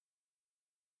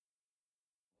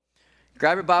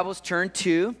Grab your Bibles, turn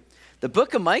to the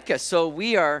book of Micah. So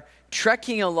we are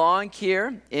trekking along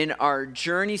here in our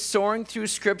journey, soaring through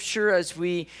Scripture as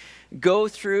we go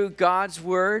through God's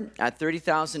Word at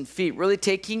 30,000 feet, really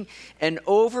taking an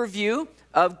overview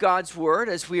of God's Word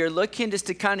as we are looking just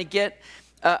to kind of get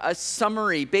a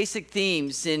summary, basic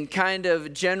themes, and kind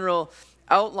of general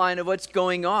outline of what's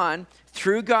going on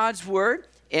through God's Word.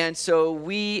 And so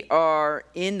we are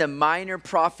in the minor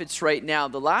prophets right now.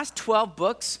 The last 12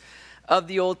 books of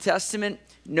the Old Testament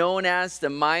known as the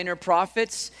minor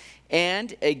prophets.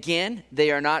 And again,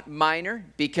 they are not minor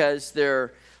because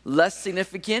they're less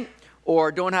significant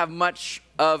or don't have much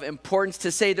of importance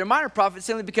to say. They're minor prophets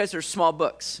simply because they're small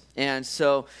books. And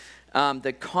so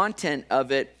the content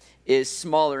of it is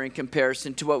smaller in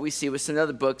comparison to what we see with some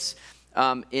other books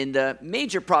in the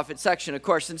major prophet section, of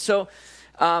course. And so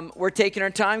we're taking our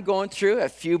time going through a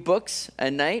few books a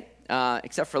night,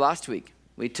 except for last week.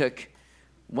 We took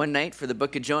one night for the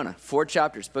book of Jonah, 4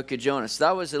 chapters, book of Jonah. So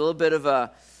that was a little bit of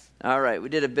we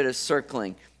did a bit of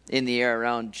circling in the air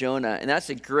around Jonah. And that's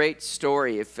a great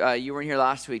story. If you weren't here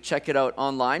last week, check it out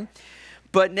online.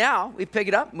 But now we pick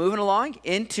it up, moving along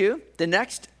into the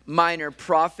next minor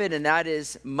prophet, and that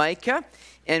is Micah.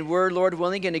 And we're, Lord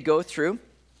willing, going to go through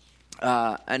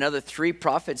another 3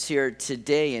 prophets here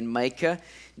today in Micah,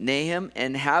 Nahum,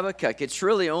 and Habakkuk. It's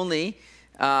really only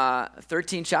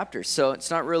 13 chapters, so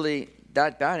it's not really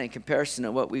that bad in comparison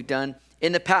to what we've done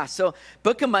in the past. So,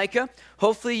 book of Micah,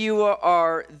 hopefully you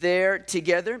are there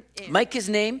together. Micah's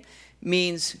name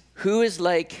means who is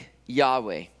like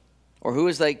Yahweh, or who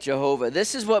is like Jehovah.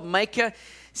 This is what Micah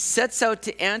sets out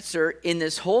to answer in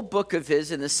this whole book of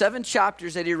his, in the 7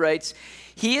 chapters that he writes.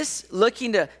 He is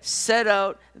looking to set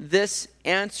out this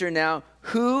answer now.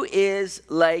 Who is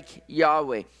like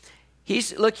Yahweh?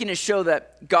 He's looking to show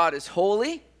that God is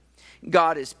holy,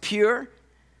 God is pure,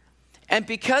 and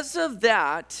because of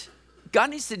that,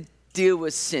 God needs to deal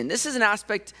with sin. This is an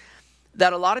aspect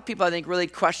that a lot of people, I think, really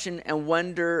question and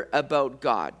wonder about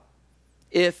God.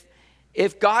 If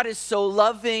God is so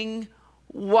loving,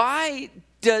 why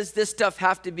does this stuff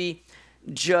have to be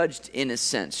judged in a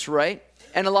sense, right?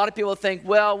 And a lot of people think,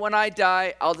 well, when I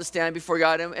die, I'll just stand before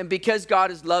God. And because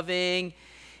God is loving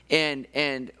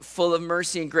and full of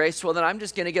mercy and grace, well, then I'm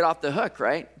just going to get off the hook,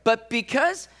 right? But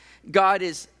because God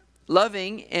is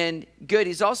loving and good,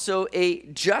 he's also a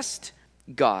just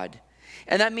God.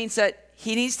 And that means that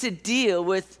he needs to deal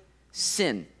with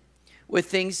sin, with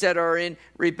things that are in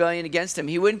rebellion against him.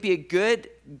 He wouldn't be a good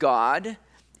God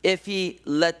if he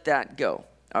let that go,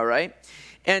 all right?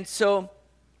 And so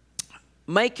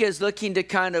Micah is looking to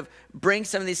kind of bring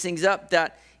some of these things up,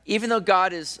 that even though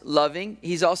God is loving,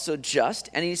 he's also just,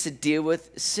 and he needs to deal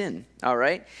with sin, all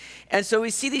right? And so we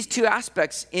see these 2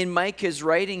 aspects in Micah's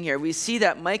writing here. We see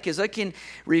that Micah is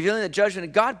revealing the judgment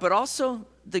of God, but also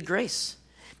the grace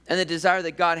and the desire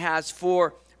that God has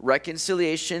for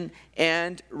reconciliation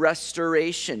and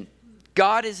restoration.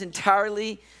 God is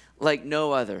entirely like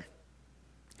no other.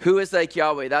 Who is like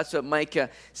Yahweh? That's what Micah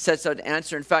sets out to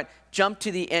answer. In fact, jump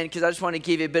to the end because I just want to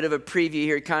give you a bit of a preview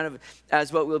here, kind of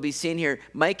as what we'll be seeing here.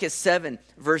 Micah 7,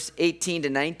 verse 18 to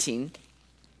 19.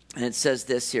 And it says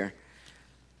this here.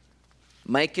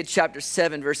 Micah chapter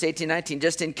 7, verse 18 to 19.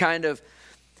 Just in kind of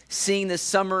seeing the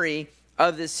summary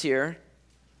of this here.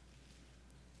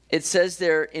 It says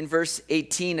there in verse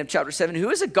 18 of chapter 7, who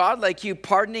is a God like you,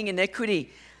 pardoning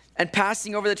iniquity and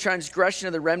passing over the transgression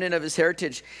of the remnant of his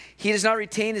heritage? He does not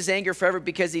retain his anger forever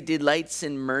because he delights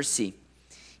in mercy.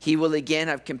 He will again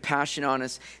have compassion on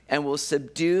us and will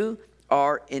subdue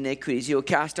our iniquities. He will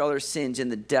cast all our sins in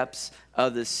the depths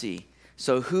of the sea.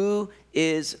 So who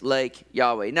is like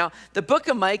Yahweh? Now, the book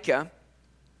of Micah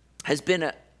has been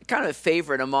a kind of a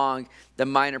favorite among the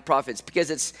minor prophets because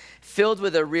it's filled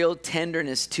with a real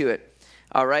tenderness to it.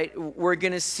 All right? We're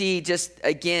going to see just,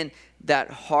 again, that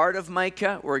heart of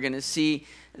Micah. We're going to see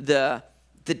the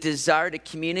desire to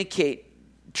communicate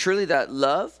truly that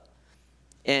love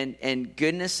and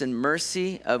goodness and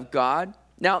mercy of God.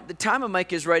 Now, the time of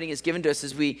Micah's writing is given to us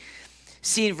as we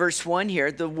see in verse 1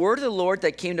 here. The word of the Lord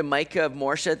that came to Micah of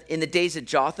Morsheth in the days of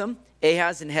Jotham,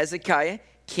 Ahaz, and Hezekiah,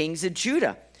 kings of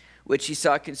Judah, which he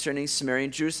saw concerning Samaria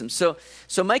and Jerusalem.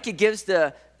 So Micah gives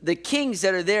the kings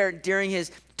that are there during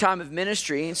his time of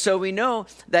ministry. And so we know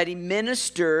that he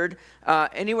ministered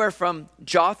anywhere from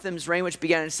Jotham's reign, which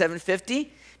began in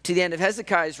 750, to the end of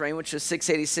Hezekiah's reign, which was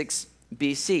 686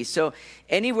 BC. So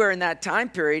anywhere in that time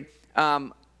period,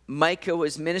 Micah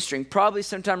was ministering, probably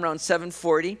sometime around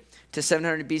 740 to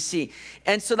 700 BC.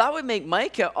 And so that would make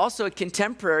Micah also a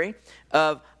contemporary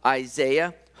of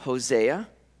Isaiah, Hosea,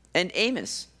 and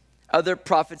Amos. other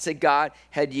prophets that God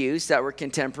had used that were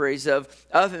contemporaries of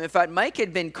him. In fact, Micah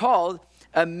had been called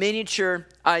a miniature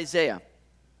Isaiah,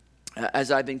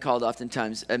 as I've been called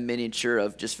oftentimes a miniature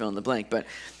of just fill in the blank. But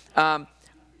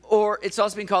or it's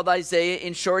also been called Isaiah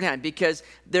in shorthand, because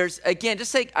there's, again,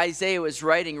 just like Isaiah was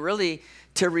writing really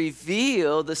to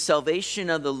reveal the salvation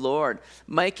of the Lord,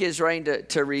 Micah is writing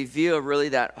to reveal really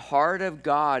that heart of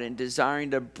God and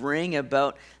desiring to bring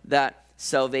about that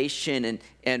salvation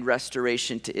and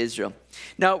restoration to Israel.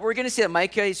 Now, we're going to see that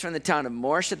Micah is from the town of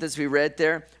Moresheth, as we read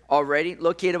there already,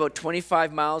 located about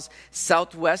 25 miles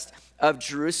southwest of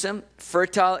Jerusalem.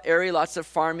 Fertile area, lots of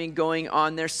farming going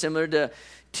on there, similar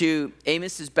to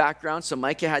Amos's background. So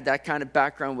Micah had that kind of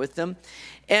background with them.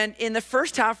 And in the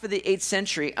first half of the 8th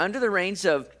century, under the reigns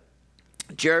of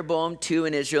Jeroboam II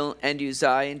in Israel and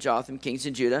Uzziah and Jotham, kings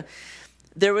in Judah,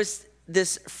 there was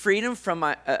this freedom from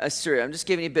Assyria. I'm just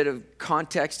giving you a bit of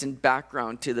context and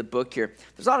background to the book here.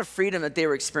 There's a lot of freedom that they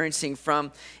were experiencing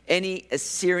from any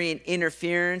Assyrian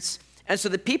interference. And so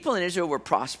the people in Israel were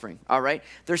prospering, all right?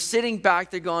 They're sitting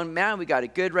back, they're going, man, we got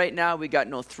it good right now. We got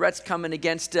no threats coming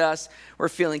against us. We're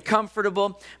feeling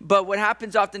comfortable. But what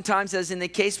happens oftentimes, as in the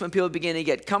case when people begin to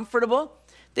get comfortable,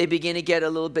 they begin to get a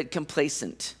little bit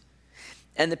complacent.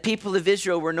 And the people of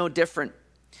Israel were no different,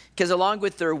 because along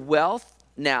with their wealth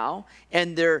now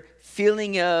and their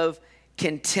feeling of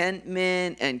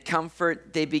contentment and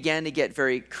comfort, they began to get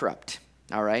very corrupt,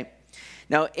 all right?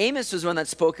 Now, Amos was one that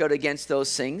spoke out against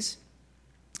those things.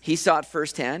 He saw it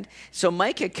firsthand. So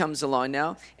Micah comes along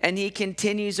now, and he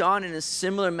continues on in a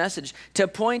similar message to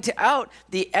point out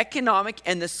the economic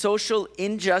and the social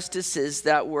injustices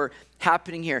that were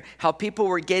happening here, how people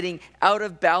were getting out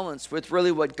of balance with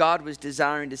really what God was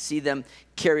desiring to see them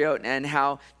carry out and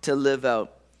how to live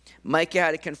out. Micah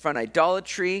had to confront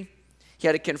idolatry. He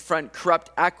had to confront corrupt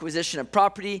acquisition of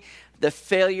property, the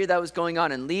failure that was going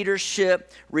on in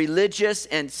leadership, religious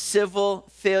and civil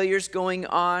failures going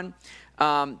on.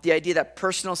 The idea that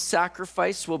personal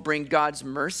sacrifice will bring God's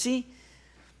mercy,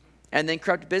 and then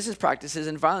corrupt business practices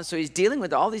and violence. So he's dealing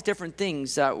with all these different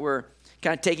things that were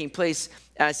kind of taking place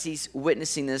as he's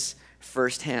witnessing this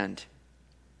firsthand.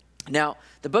 Now,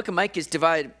 the book of Micah is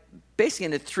divided basically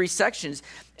into 3 sections,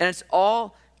 and it's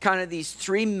all kind of these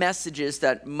 3 messages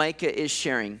that Micah is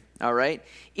sharing, all right?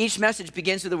 Each message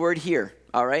begins with the word "here,"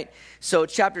 all right? So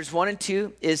chapters 1 and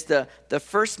 2 is the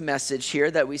first message here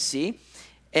that we see.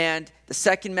 And the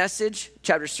second message,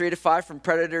 chapters 3 to 5, from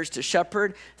predators to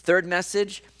shepherd. Third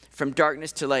message, from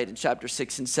darkness to light, in chapters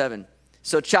 6 and 7.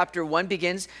 So chapter 1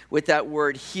 begins with that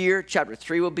word "here." Chapter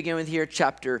 3 will begin with "here."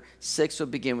 Chapter 6 will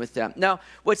begin with that. Now,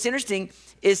 what's interesting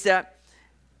is that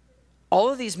all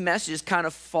of these messages kind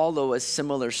of follow a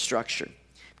similar structure,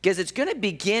 because it's going to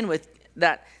begin with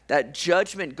that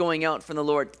judgment going out from the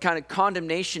Lord, kind of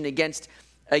condemnation against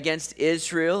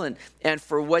Israel and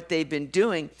for what they've been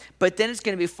doing. But then it's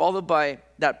going to be followed by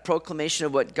that proclamation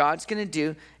of what God's going to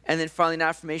do, and then finally an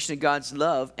affirmation of God's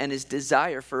love and his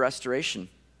desire for restoration.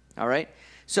 All right?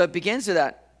 So it begins with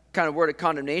that kind of word of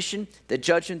condemnation, the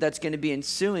judgment that's going to be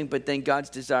ensuing, but then God's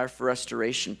desire for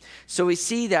restoration. So we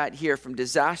see that here, from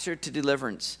disaster to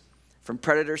deliverance, from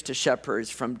predators to shepherds,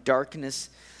 from darkness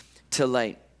to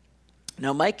light.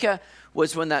 Now, Micah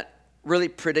was one that really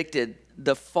predicted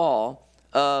the fall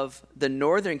of the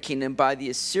northern kingdom by the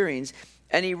Assyrians,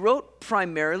 and he wrote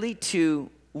primarily to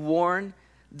warn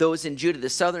those in Judah, the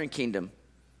southern kingdom,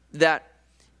 that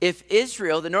if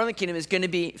Israel, the northern kingdom, is going to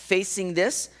be facing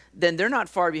this, then they're not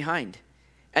far behind,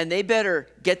 and they better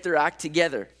get their act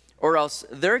together, or else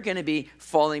they're going to be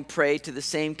falling prey to the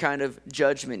same kind of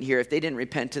judgment here if they didn't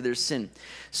repent of their sin.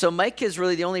 So Micah is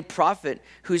really the only prophet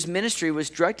whose ministry was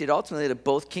directed ultimately to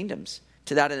both kingdoms,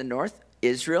 to that in the north,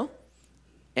 Israel,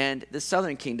 and the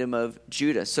southern kingdom of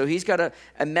Judah. So he's got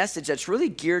a message that's really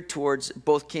geared towards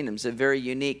both kingdoms, a very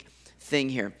unique thing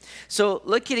here. So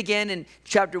look at again in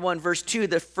chapter 1, verse 2,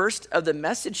 the first of the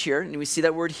message here, and we see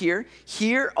that word "here."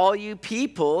 "Hear, all you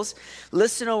peoples,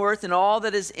 listen, O earth, and all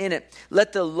that is in it.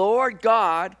 Let the Lord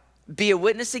God be a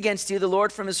witness against you, the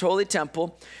Lord from his holy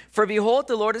temple. For behold,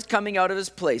 the Lord is coming out of his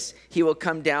place. He will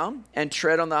come down and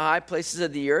tread on the high places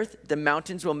of the earth. The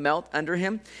mountains will melt under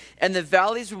him, and the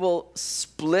valleys will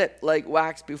split like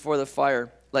wax before the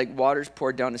fire, like waters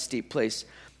poured down a steep place.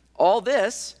 All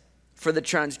this for the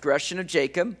transgression of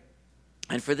Jacob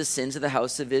and for the sins of the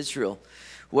house of Israel.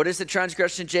 What is the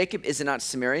transgression of Jacob? Is it not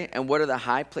Samaria? And what are the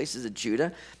high places of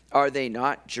Judah? Are they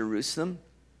not Jerusalem?"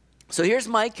 So here's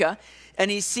Micah, and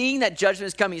he's seeing that judgment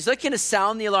is coming. He's looking to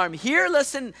sound the alarm. Here,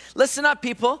 listen up,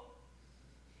 people.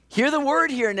 Hear the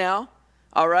word here now,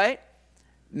 all right?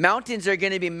 Mountains are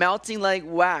going to be melting like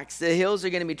wax. The hills are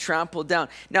going to be trampled down.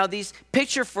 Now, these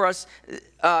picture for us,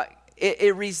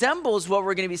 it resembles what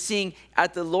we're going to be seeing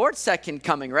at the Lord's second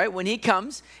coming, right? When he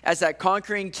comes as that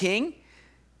conquering king,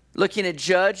 looking to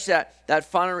judge that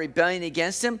final rebellion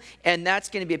against him. And that's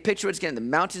going to be a picture of what's going to, the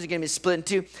mountains are going to be split in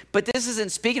two. But this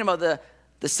isn't speaking about the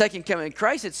second coming of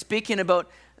Christ. It's speaking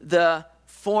about the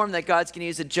form that God's going to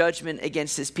use a judgment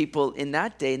against his people in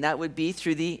that day. And that would be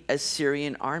through the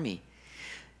Assyrian army.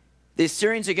 The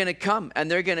Assyrians are going to come, and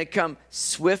they're going to come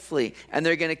swiftly, and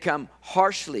they're going to come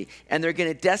harshly, and they're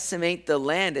going to decimate the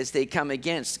land as they come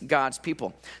against God's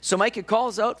people. So Micah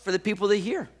calls out for the people to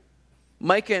hear.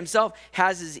 Micah himself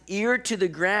has his ear to the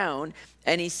ground,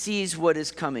 and he sees what is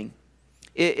coming.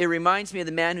 It reminds me of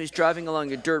the man who's driving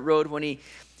along a dirt road when he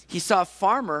saw a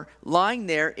farmer lying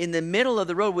there in the middle of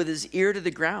the road with his ear to the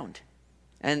ground.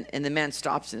 And the man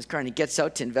stops in his car and he gets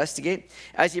out to investigate.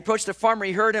 As he approached the farmer,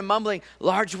 he heard him mumbling,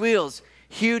 large wheels,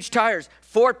 huge tires,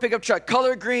 Ford pickup truck,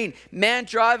 color green, man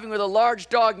driving with a large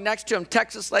dog next to him,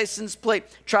 Texas license plate,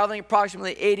 traveling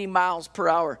approximately 80 miles per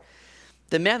hour.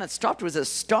 The man that stopped was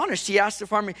astonished. He asked the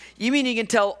farmer, you mean you can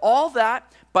tell all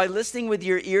that by listening with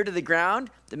your ear to the ground?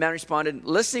 The man responded,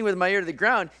 listening with my ear to the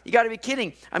ground? You got to be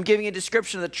kidding. I'm giving a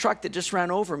description of the truck that just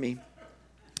ran over me.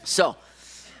 So,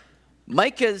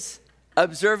 Micah's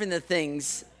observing the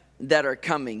things that are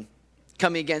coming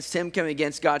against him, coming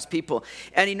against God's people.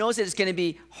 And he knows that it's going to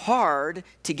be hard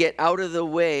to get out of the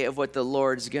way of what the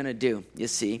Lord's going to do, you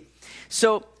see.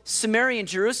 So Samaria and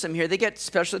Jerusalem here, they get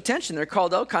special attention. They're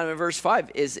called out kind of in verse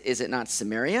 5. Is it not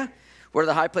Samaria? What are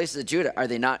the high places of Judah? Are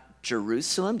they not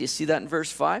Jerusalem? Do you see that in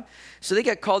verse 5? So they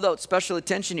get called out special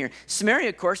attention here. Samaria,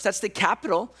 of course, that's the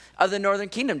capital of the northern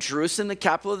kingdom. Jerusalem, the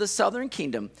capital of the southern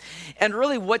kingdom. And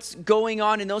really what's going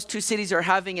on in those two cities are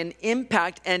having an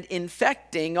impact and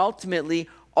infecting ultimately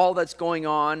all that's going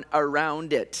on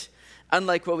around it.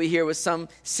 Unlike what we hear with some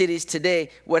cities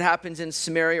today, what happens in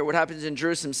Samaria or what happens in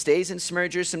Jerusalem stays in Samaria,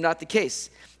 Jerusalem, not the case.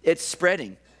 It's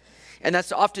spreading. And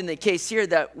that's often the case here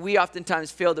that we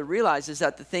oftentimes fail to realize is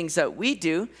that the things that we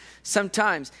do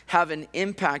sometimes have an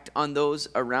impact on those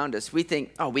around us. We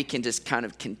think, oh, we can just kind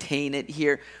of contain it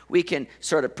here. We can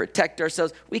sort of protect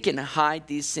ourselves. We can hide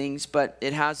these things, but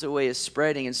it has a way of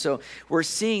spreading. And so we're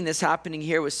seeing this happening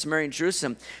here with Samaria and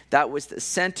Jerusalem. That was the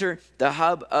center, the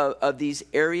hub of these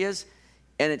areas.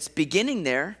 And it's beginning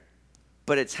there,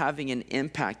 but it's having an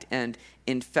impact and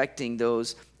infecting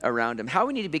those around them. How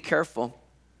we need to be careful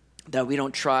that we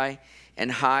don't try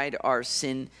and hide our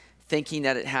sin thinking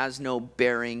that it has no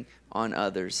bearing on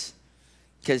others.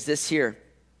 Because this here,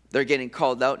 they're getting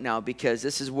called out now because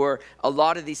this is where a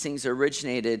lot of these things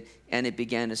originated and it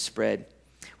began to spread.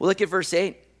 Well, look at verse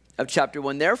 8 of chapter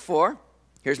 1. Therefore,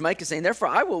 here's Micah saying, therefore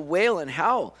I will wail and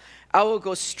howl. I will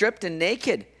go stripped and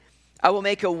naked. I will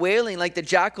make a wailing like the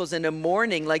jackals and a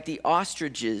mourning like the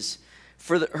ostriches.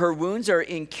 For her wounds are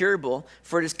incurable,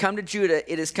 for it has come to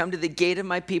Judah, it has come to the gate of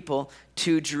my people,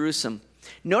 to Jerusalem.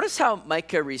 Notice how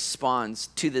Micah responds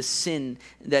to the sin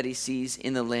that he sees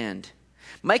in the land.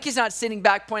 Micah's not sitting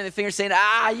back pointing the finger saying,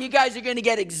 you guys are going to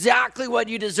get exactly what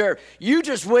you deserve. You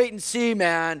just wait and see,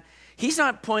 man. He's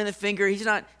not pointing the finger. He's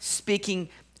not speaking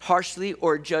harshly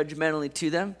or judgmentally to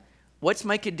them. What's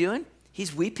Micah doing?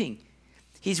 He's weeping.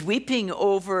 He's weeping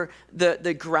over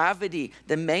the gravity,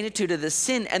 the magnitude of the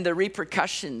sin and the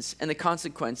repercussions and the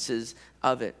consequences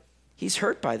of it. He's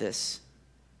hurt by this.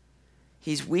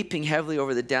 He's weeping heavily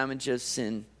over the damage of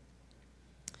sin.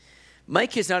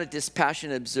 Micah is not a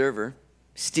dispassionate observer,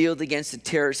 steeled against the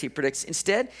terrors he predicts.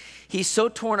 Instead, he's so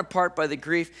torn apart by the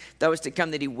grief that was to come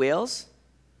that he wails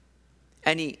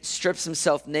and he strips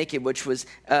himself naked, which was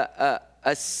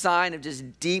a sign of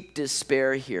just deep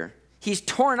despair here. He's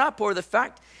torn up over the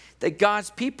fact that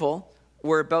God's people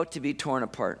were about to be torn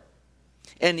apart.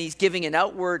 And he's giving an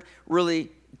outward,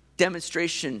 really,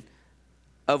 demonstration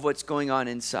of what's going on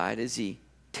inside as he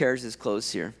tears his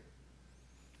clothes here.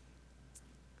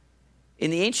 In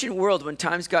the ancient world, when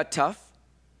times got tough,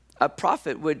 a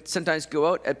prophet would sometimes go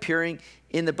out appearing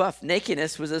in the buff.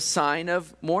 Nakedness was a sign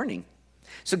of mourning.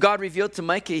 So God revealed to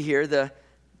Micah here the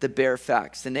bare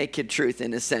facts, the naked truth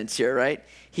in a sense here, right?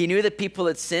 He knew that people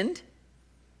had sinned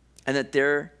and that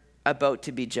they're about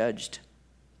to be judged.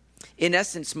 In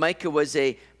essence, Micah was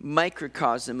a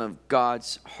microcosm of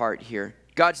God's heart here.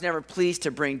 God's never pleased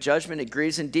to bring judgment. It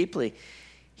grieves him deeply.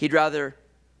 He'd rather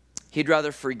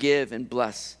forgive and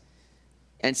bless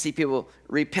and see people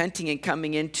repenting and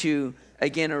coming into,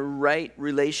 again, a right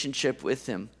relationship with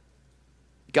him.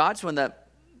 God's one that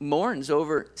mourns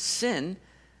over sin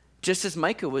just as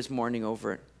Micah was mourning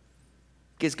over it.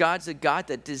 Because God's a God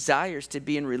that desires to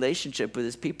be in relationship with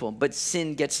his people, but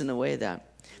sin gets in the way of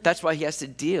that. That's why he has to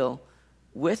deal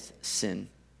with sin.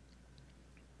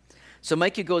 So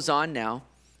Micah goes on now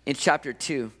in chapter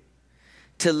 2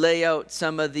 to lay out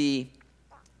some of the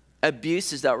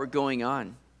abuses that were going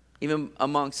on, even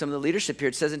among some of the leadership here.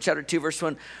 It says in chapter 2, verse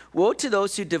 1, "Woe to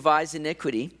those who devise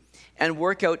iniquity and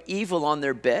work out evil on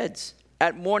their beds.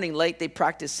 At morning light they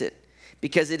practice it,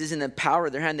 because it is in the power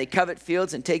of their hand. They covet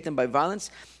fields and take them by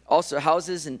violence, also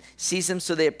houses and seize them.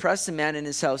 So they oppress a man in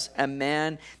his house, a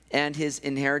man and his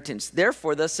inheritance.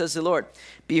 Therefore, thus says the Lord,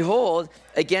 behold,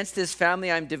 against this family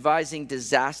I am devising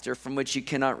disaster from which you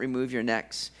cannot remove your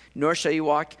necks, nor shall you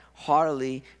walk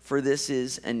haughtily, for this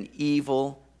is an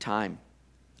evil time."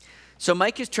 So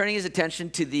Micah is turning his attention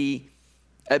to the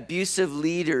abusive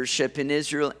leadership in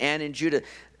Israel and in Judah.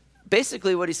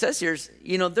 Basically what he says here is,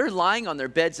 they're lying on their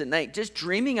beds at night, just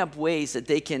dreaming up ways that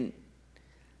they can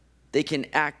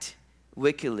act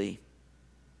wickedly.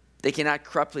 They can act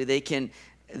corruptly. They can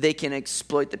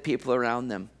exploit the people around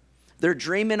them. They're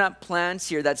dreaming up plans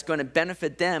here that's going to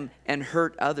benefit them and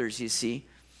hurt others, you see.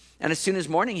 And as soon as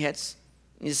morning hits,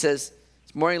 he says,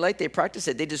 it's morning light, they practice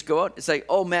it. They just go out. It's like,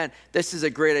 oh man, this is a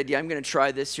great idea. I'm going to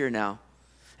try this here now.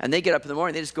 And they get up in the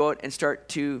morning, they just go out and start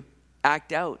to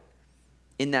act out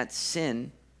in that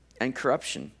sin and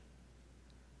corruption.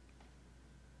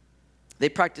 They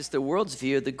practice the world's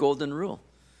view of the golden rule,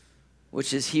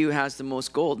 which is he who has the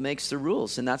most gold makes the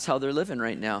rules. And that's how they're living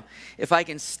right now. If I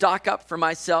can stock up for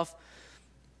myself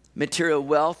material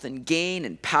wealth and gain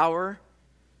and power,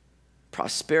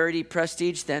 prosperity,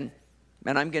 prestige, then,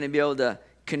 man, I'm going to be able to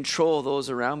control those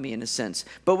around me in a sense.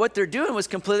 But what they're doing was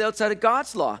completely outside of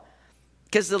God's law,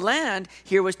 because the land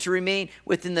here was to remain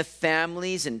within the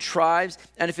families and tribes.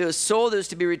 And if it was sold, it was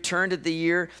to be returned at the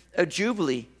year of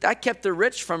Jubilee. That kept the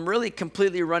rich from really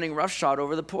completely running roughshod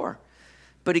over the poor.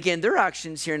 But again, their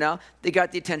actions here now, they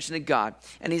got the attention of God.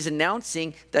 And he's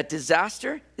announcing that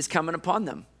disaster is coming upon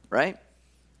them, right?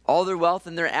 All their wealth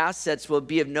and their assets will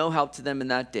be of no help to them in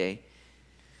that day.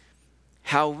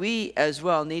 How we as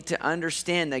well need to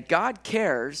understand that God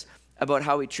cares about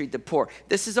how we treat the poor.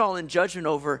 This is all in judgment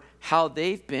over how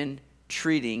they've been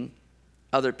treating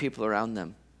other people around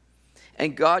them.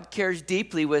 And God cares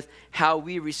deeply with how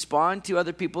we respond to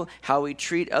other people, how we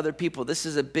treat other people. This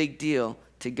is a big deal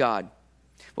to God.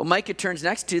 Well, Micah turns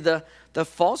next to the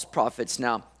false prophets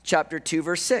now. Chapter 2,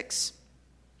 verse 6.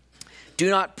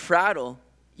 "Do not prattle,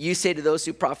 you say to those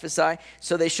who prophesy,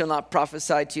 so they shall not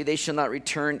prophesy to you. They shall not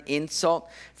return insult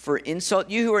for insult.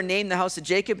 You who are named the house of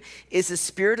Jacob, is the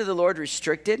spirit of the Lord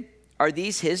restricted? Are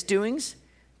these his doings?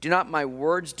 Do not my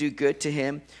words do good to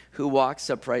him who walks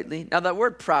uprightly?" Now that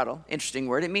word prattle, interesting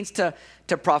word. It means to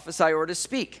prophesy or to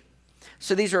speak.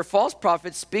 So these are false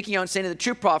prophets speaking out and saying to the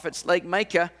true prophets like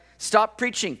Micah, stop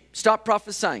preaching, stop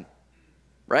prophesying,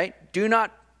 right? Do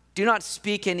not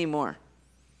speak anymore.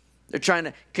 They're trying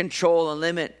to control and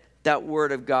limit that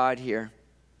word of God here.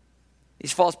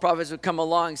 These false prophets would come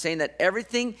along saying that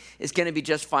everything is going to be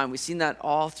just fine. We've seen that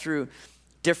all through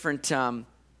different,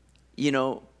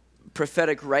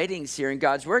 prophetic writings here in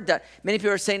God's word, that many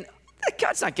people are saying,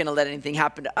 God's not going to let anything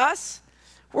happen to us.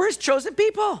 We're his chosen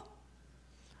people.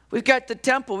 We've got the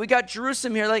temple. We got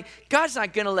Jerusalem here. Like, God's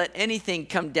not going to let anything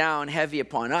come down heavy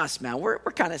upon us, man. We're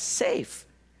kind of safe.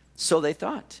 So they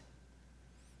thought.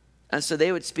 And so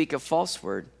they would speak a false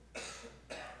word.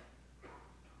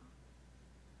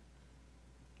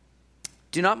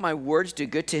 "Do not my words do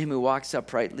good to him who walks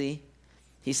uprightly?"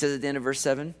 He says at the end of verse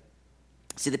 7.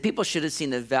 See, the people should have seen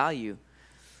the value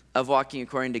of walking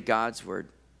according to God's word.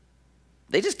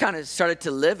 They just kind of started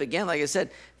to live, again, like I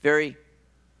said, very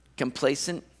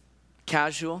complacent,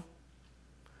 casual,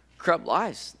 corrupt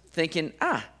lives, thinking,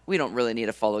 we don't really need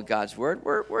to follow God's word.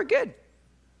 We're good.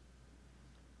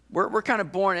 We're kind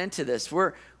of born into this.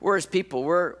 We're his people.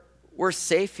 We're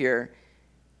safe here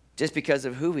just because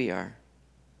of who we are.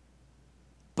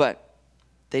 But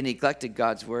they neglected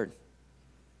God's word.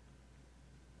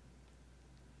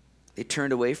 They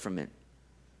turned away from it.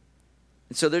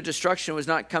 And so their destruction was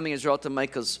not coming as a result of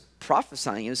Micah's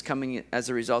prophesying. It was coming as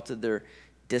a result of their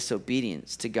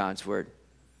disobedience to God's word.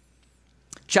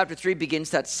 Chapter 3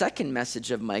 begins that second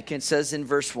message of Micah. It says in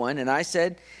verse 1, "And I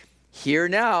said, hear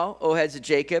now, O heads of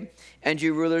Jacob, and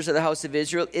you rulers of the house of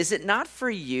Israel, is it not for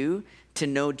you to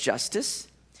know justice?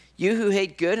 You who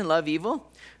hate good and love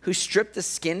evil, who strip the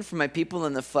skin from my people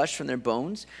and the flesh from their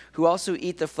bones, who also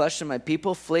eat the flesh of my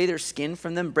people, flay their skin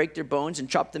from them, break their bones, and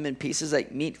chop them in pieces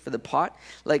like meat for the pot,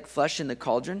 like flesh in the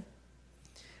cauldron."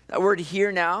 That word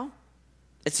 "hear now,"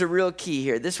 it's a real key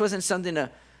here. This wasn't something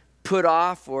to put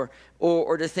off or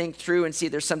to think through and see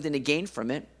if there's something to gain from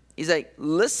it. He's like,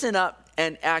 listen up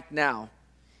and act now.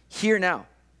 Hear now.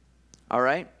 All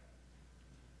right?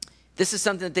 This is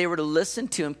something that they were to listen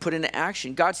to and put into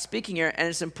action. God's speaking here, and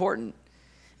it's important,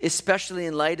 especially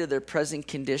in light of their present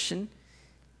condition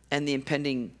and the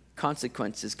impending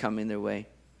consequences coming their way.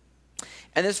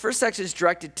 And this first section is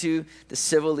directed to the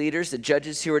civil leaders, the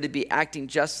judges who are to be acting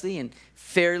justly and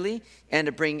fairly and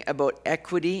to bring about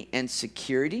equity and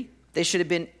security. They should have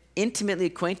been intimately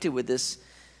acquainted with this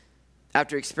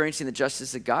after experiencing the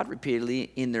justice of God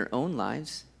repeatedly in their own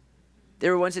lives. They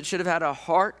were ones that should have had a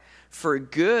heart for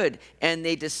good, and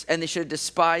they should have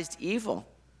despised evil.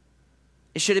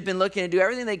 They should have been looking to do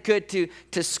everything they could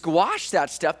to squash that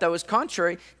stuff that was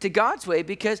contrary to God's way,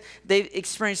 because they've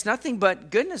experienced nothing but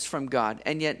goodness from God,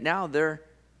 and yet now they're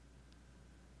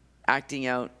acting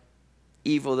out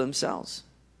evil themselves.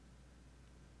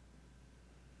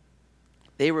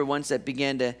 They were ones that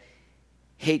began to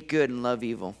hate good and love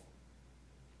evil.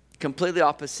 Completely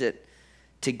opposite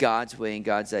to God's way and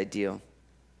God's ideal.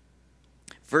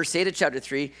 Verse 8 of chapter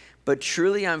 3, but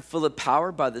truly I'm full of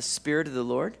power by the Spirit of the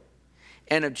Lord,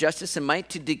 and of justice and might,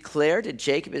 to declare to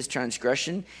Jacob his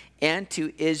transgression and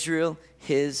to Israel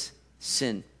his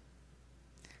sin.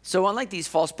 So unlike these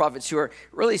false prophets who are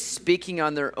really speaking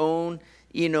on their own,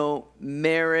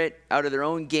 merit, out of their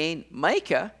own gain,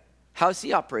 Micah, how's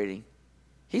he operating?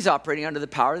 He's operating under the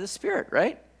power of the Spirit,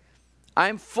 right?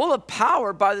 I'm full of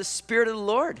power by the Spirit of the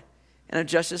Lord and of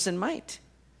justice and might.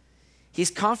 He's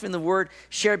confident in the word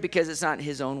shared because it's not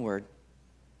his own word.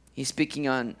 He's speaking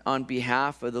on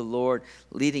behalf of the Lord,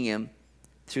 leading him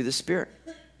through the Spirit.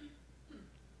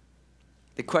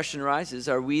 The question arises,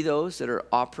 are we those that are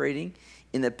operating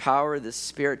in the power of the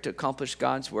Spirit to accomplish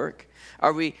God's work?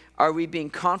 Are we being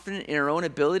confident in our own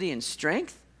ability and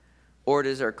strength, or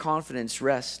does our confidence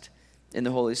rest in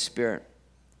the Holy Spirit?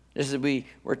 Just as we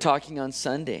were talking on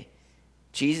Sunday,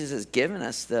 Jesus has given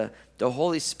us the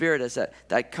Holy Spirit as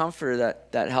that comforter,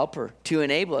 that helper, to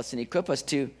enable us and equip us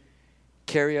to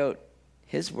carry out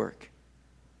his work,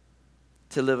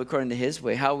 to live according to his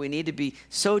way. How we need to be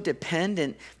so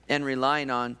dependent and relying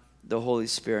on the Holy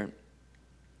Spirit.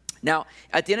 Now,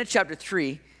 at the end of chapter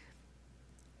 3,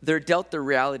 they're dealt the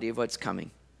reality of what's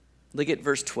coming. Look at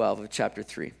verse 12 of chapter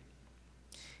 3.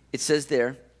 It says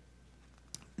there,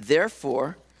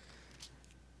 therefore,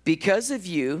 because of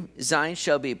you, Zion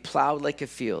shall be plowed like a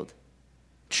field.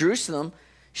 Jerusalem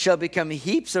shall become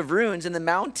heaps of ruins, and the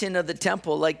mountain of the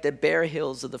temple like the bare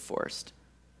hills of the forest.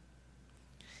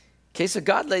 Okay, so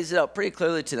God lays it out pretty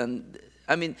clearly to them.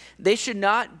 I mean, they should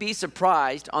not be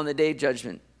surprised on the day of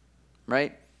judgment,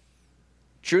 right?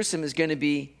 Jerusalem is going to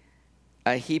be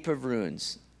a heap of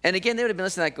ruins. And again, they would have been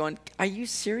listening to that going, are you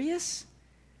serious?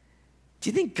 Do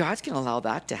you think God's going to allow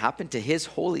that to happen to his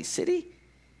holy city?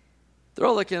 They're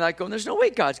all looking at that going, there's no way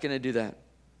God's going to do that.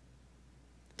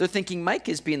 They're thinking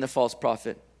Micah is being the false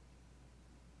prophet.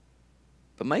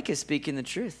 But Micah is speaking the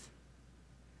truth.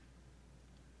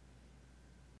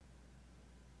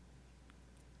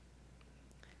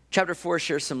 Chapter 4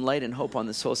 shares some light and hope on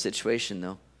this whole situation,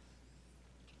 though.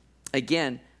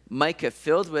 Again, Micah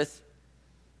filled with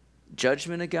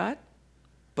judgment of God,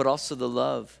 but also the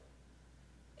love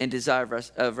and desire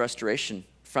of restoration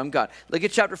from God. Look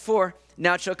at chapter 4.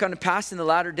 Now it shall come to pass in the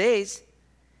latter days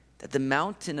that the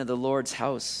mountain of the Lord's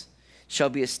house shall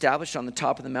be established on the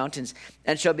top of the mountains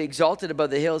and shall be exalted above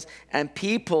the hills, and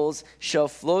peoples shall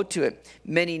flow to it.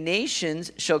 Many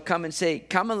nations shall come and say,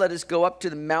 come and let us go up to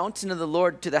the mountain of the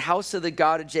Lord, to the house of the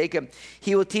God of Jacob.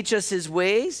 He will teach us his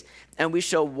ways, and we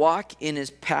shall walk in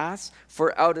his paths.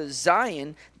 For out of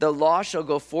Zion the law shall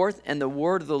go forth, and the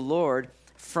word of the Lord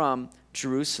from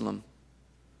Jerusalem.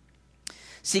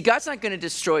 See, God's not going to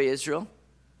destroy Israel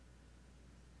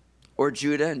or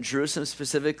Judah and Jerusalem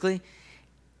specifically,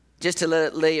 just to let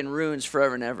it lay in ruins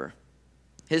forever and ever.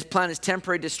 His plan is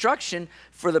temporary destruction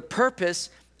for the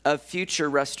purpose of future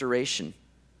restoration.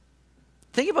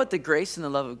 Think about the grace and the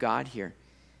love of God here.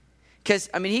 Because,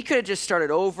 he could have just started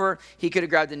over. He could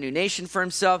have grabbed a new nation for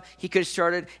himself. He could have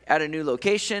started at a new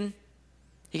location.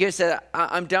 He could have said,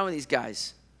 I'm done with these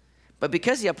guys. But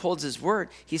because he upholds his word,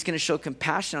 he's going to show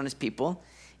compassion on his people,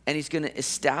 and he's going to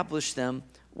establish them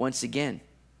once again.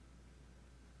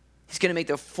 He's going to make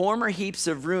the former heaps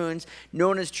of ruins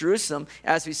known as Jerusalem.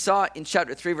 As we saw in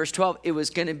chapter 3, verse 12, it was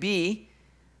going to be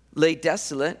laid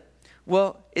desolate.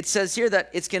 Well, it says here that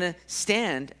it's going to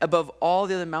stand above all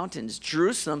the other mountains.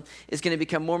 Jerusalem is going to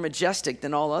become more majestic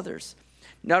than all others.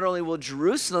 Not only will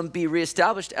Jerusalem be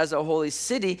reestablished as a holy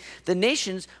city, the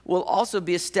nations will also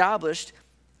be established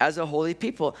as a holy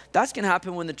people. That's going to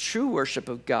happen when the true worship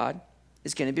of God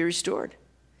is going to be restored.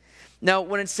 Now,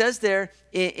 when it says there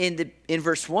in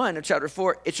verse 1 of chapter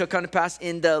 4, it shall come to pass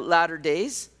in the latter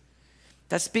days,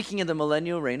 that's speaking of the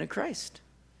millennial reign of Christ.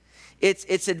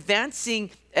 It's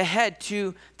advancing ahead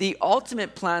to the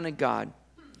ultimate plan of God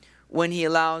when he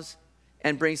allows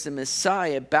and brings the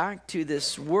Messiah back to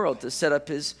this world to set up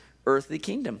his earthly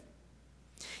kingdom.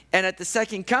 And at the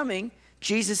second coming,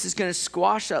 Jesus is going to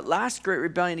squash that last great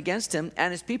rebellion against him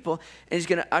and his people, and he's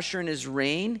going to usher in his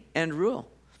reign and rule.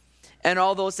 And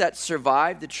all those that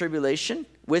survive the tribulation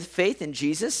with faith in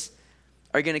Jesus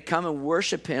are going to come and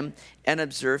worship him and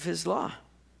observe his law.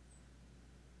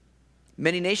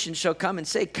 Many nations shall come and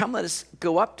say, come, let us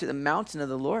go up to the mountain of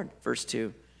the Lord, verse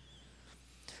 2.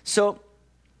 So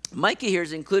Micah here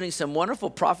is including some wonderful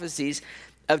prophecies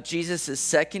of Jesus'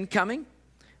 second coming,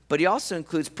 but he also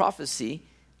includes prophecy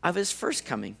of his first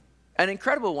coming. An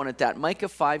incredible one at that, Micah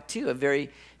 5:2, a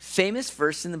very famous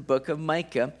verse in the book of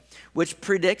Micah, which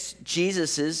predicts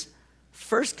Jesus'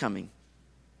 first coming.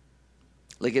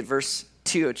 Look at verse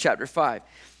 2 of chapter 5.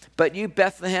 But you,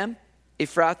 Bethlehem,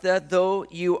 Ephrathah, though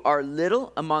you are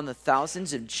little among the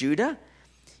thousands of Judah,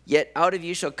 yet out of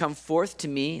you shall come forth to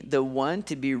me the one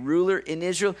to be ruler in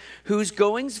Israel, whose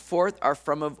goings forth are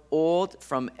from of old,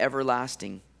 from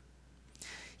everlasting.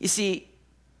 You see,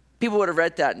 people would have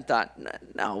read that and thought,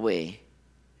 no way.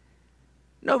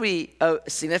 Nobody of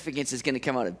significance is going to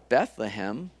come out of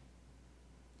Bethlehem.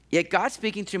 Yet God,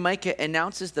 speaking through Micah,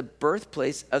 announces the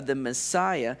birthplace of the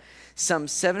Messiah some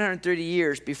 730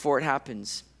 years before it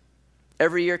happens.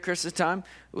 Every year at Christmas time,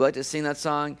 we like to sing that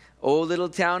song, "O Little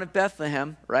Town of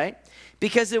Bethlehem," right?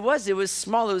 Because it was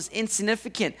small, it was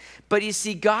insignificant. But you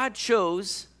see, God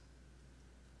chose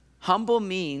humble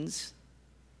means,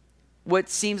 what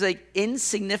seems like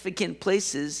insignificant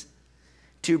places,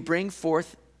 to bring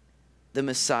forth the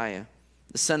Messiah,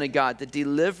 the Son of God, the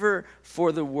deliverer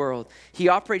for the world. He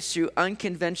operates through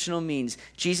unconventional means.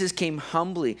 Jesus came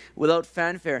humbly, without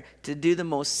fanfare, to do the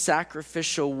most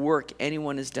sacrificial work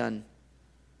anyone has done.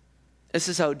 This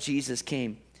is how Jesus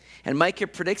came. And Micah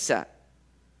predicts that.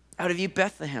 Out of you,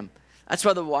 Bethlehem. That's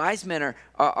why the wise men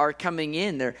are coming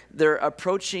in. They're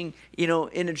approaching,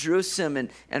 into Jerusalem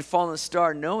and following the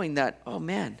star, knowing that, oh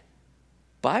man,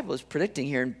 Bible is predicting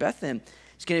here in Bethlehem,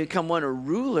 is going to become one, a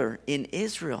ruler in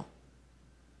Israel,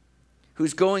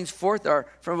 whose goings forth are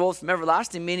from old, from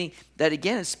everlasting, meaning that,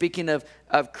 again, it's speaking of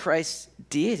Christ's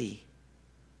deity,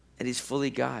 that he's fully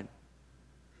God.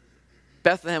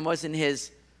 Bethlehem wasn't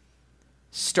his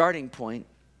starting point,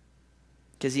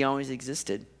 because he always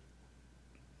existed.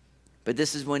 But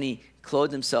this is when he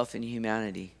clothed himself in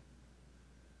humanity,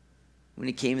 when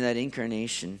he came in that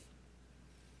incarnation.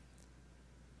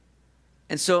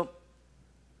 And so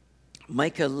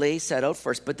Micah lays that out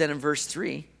for us. But then in verse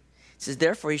 3, it says,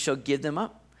 therefore he shall give them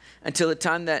up until the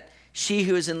time that she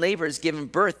who is in labor is given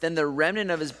birth. Then the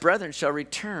remnant of his brethren shall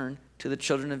return to the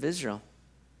children of Israel.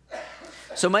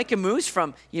 So Micah moves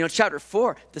from, chapter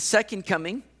 4, the second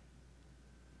coming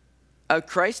of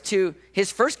Christ, to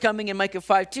his first coming in Micah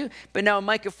 5:2. But now in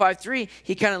Micah 5:3,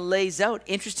 he kind of lays out,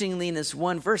 interestingly in this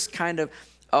one verse, kind of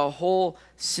a whole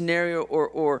scenario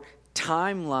or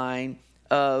timeline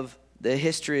of the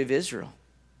history of Israel,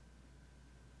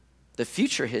 the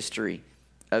future history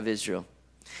of Israel.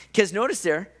 Because notice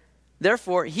there,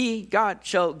 therefore he, God,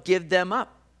 shall give them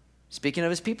up. Speaking of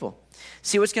his people.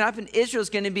 See, what's going to happen, Israel is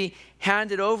going to be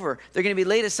handed over. They're going to be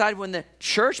laid aside when the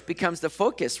church becomes the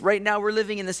focus. Right now we're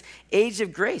living in this age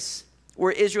of grace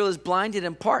where Israel is blinded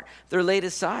in part. They're laid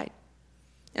aside.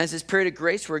 And it's this period of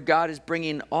grace where God is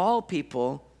bringing all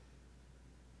people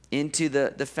into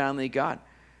the family of God.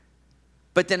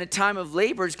 But then a time of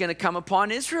labor is going to come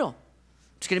upon Israel.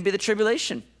 It's going to be the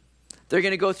tribulation. They're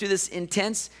going to go through this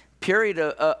intense period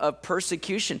of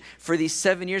persecution for these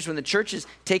 7 years when the church is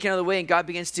taken out of the way and God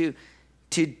begins to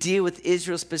deal with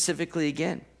Israel specifically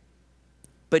again.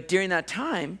 But during that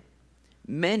time,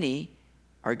 many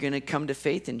are going to come to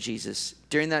faith in Jesus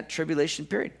during that tribulation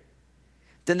period.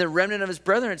 Then the remnant of his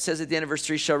brethren, it says at the end of verse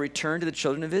 3, shall return to the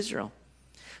children of Israel.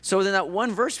 So within that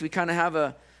one verse, we kind of have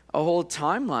a whole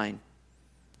timeline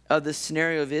of the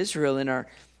scenario of Israel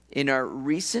in our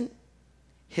recent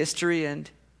history and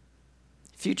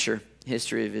future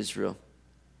history of Israel.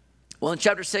 Well, in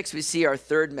chapter 6, we see our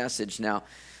third message now.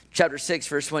 Chapter 6,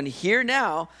 verse 1, hear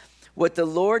now what the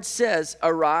Lord says,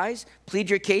 arise,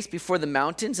 plead your case before the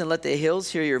mountains, and let the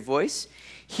hills hear your voice.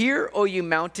 Hear, O you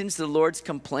mountains, the Lord's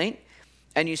complaint,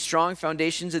 and you strong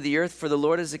foundations of the earth, for the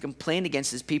Lord has a complaint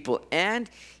against his people, and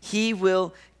he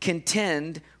will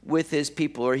contend with his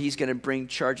people, or he's going to bring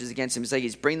charges against them. It's like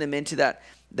he's bringing them into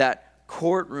that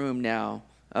courtroom now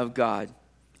of God.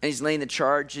 And he's laying the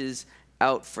charges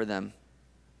out for them.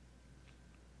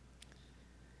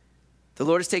 The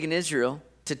Lord has taken Israel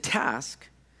to task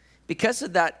because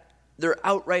of that, their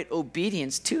outright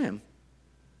obedience to him.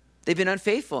 They've been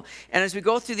unfaithful. And as we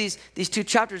go through these two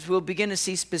chapters, we'll begin to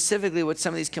see specifically what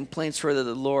some of these complaints were that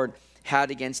the Lord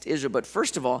had against Israel. But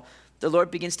first of all, the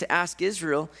Lord begins to ask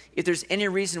Israel if there's any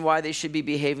reason why they should be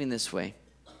behaving this way.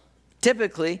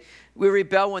 Typically, we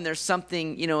rebel when there's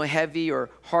something, heavy or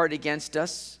hard against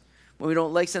us, when we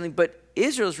don't like something. But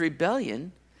Israel's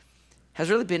rebellion has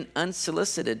really been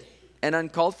unsolicited and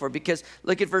uncalled for, because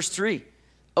look at verse 3.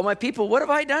 Oh, my people, what have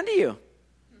I done to you?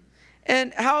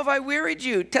 And how have I wearied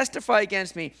you? Testify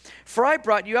against me. For I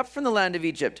brought you up from the land of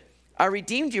Egypt. I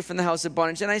redeemed you from the house of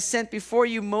bondage, and I sent before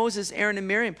you Moses, Aaron, and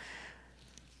Miriam.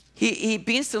 He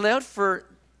begins to lay out for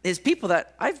his people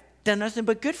that I've done nothing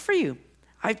but good for you.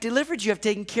 I've delivered you. I've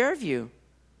taken care of you.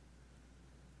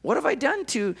 What have I done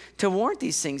to warrant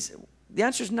these things? The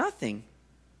answer is nothing.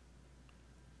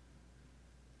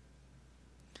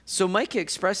 So Micah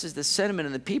expresses the sentiment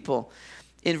of the people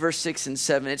in verse 6 and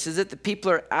 7. It says that the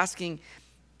people are asking,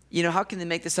 how can they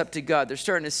make this up to God? They're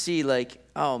starting to see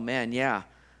oh man, yeah.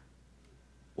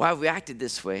 Why have we acted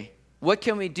this way? What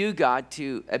can we do, God,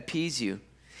 to appease you?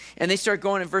 And they start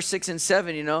going in verse 6 and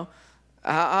 7,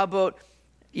 how about,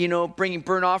 bringing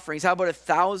burnt offerings? How about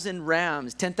 1,000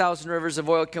 rams, 10,000 rivers of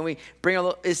oil? Can we bring a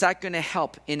little? Is that going to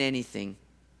help in anything?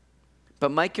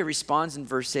 But Micah responds in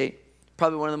verse 8,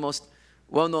 probably one of the most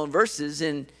well-known verses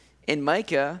in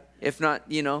Micah, if not,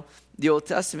 the Old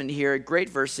Testament here, a great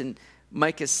verse in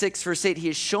Micah 6, verse 8. He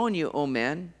has shown you, O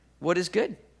man, what is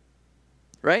good.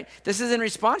 Right? This is in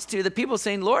response to the people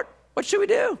saying, Lord, what should we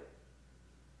do?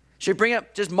 Should we bring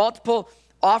up just multiple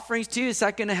offerings to you? Is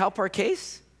that going to help our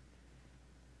case?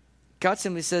 God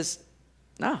simply says,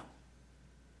 no.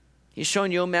 He's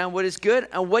shown you, O man, what is good.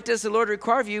 And what does the Lord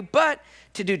require of you? But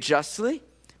to do justly,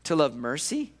 to love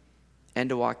mercy, and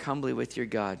to walk humbly with your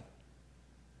God.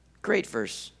 Great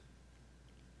verse.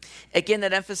 Again,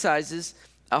 that emphasizes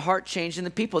a heart change in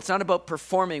the people. It's not about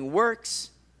performing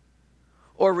works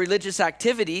or religious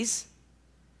activities,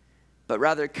 but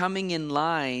rather coming in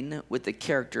line with the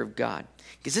character of God.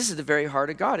 Because this is the very heart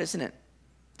of God, isn't it?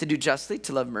 To do justly,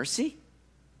 to love mercy,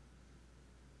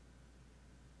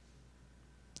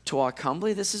 to walk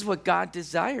humbly. This is what God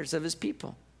desires of his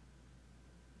people.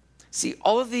 See,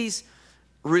 all of these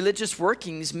religious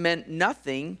workings meant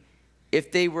nothing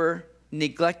if they were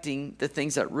neglecting the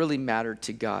things that really mattered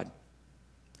to God.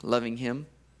 Loving him,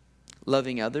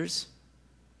 loving others,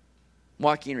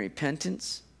 walking in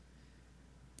repentance.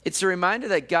 It's a reminder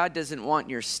that God doesn't want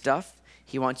your stuff,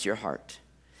 he wants your heart.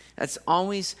 That's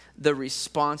always the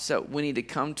response that we need to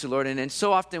come to Lord. And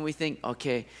so often we think,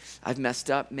 okay, I've messed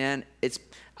up, man.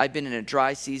 I've been in a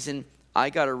dry season.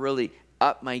 I got to really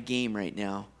up my game right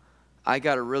now. I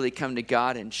got to really come to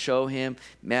God and show him,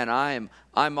 man,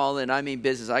 I'm all in. I mean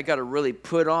business. I got to really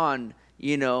put on,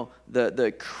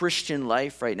 the Christian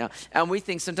life right now. And we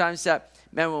think sometimes that,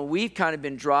 man, when we've kind of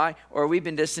been dry or we've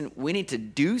been distant, we need to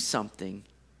do something.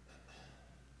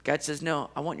 God says,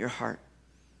 no, I want your heart.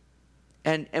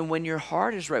 And when your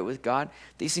heart is right with God,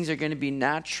 these things are going to be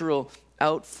natural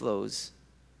outflows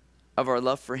of our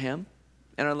love for him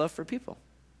and our love for people.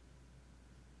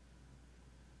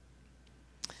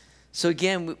 So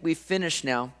again, we finish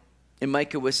now in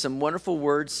Micah with some wonderful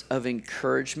words of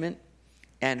encouragement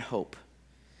and hope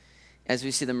as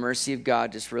we see the mercy of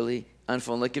God just really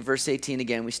unfold. Look at verse 18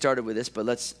 again. We started with this, but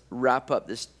let's wrap up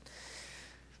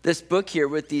this book here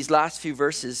with these last few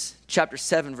verses. Chapter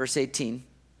 7, verse 18.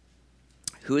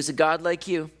 Who is a God like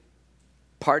you,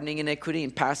 pardoning iniquity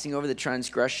and passing over the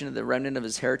transgression of the remnant of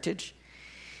his heritage?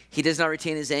 He does not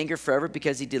retain his anger forever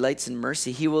because he delights in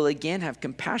mercy. He will again have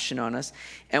compassion on us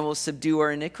and will subdue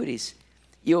our iniquities.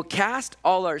 You will cast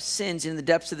all our sins in the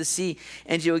depths of the sea,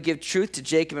 and you will give truth to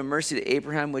Jacob and mercy to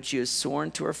Abraham, which you have sworn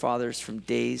to our fathers from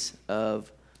days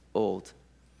of old.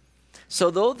 So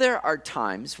though there are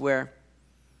times where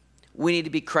we need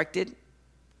to be corrected,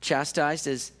 chastised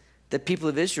as the people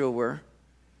of Israel were,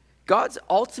 God's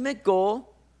ultimate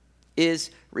goal is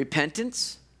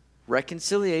repentance,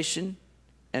 reconciliation,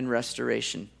 and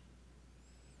restoration.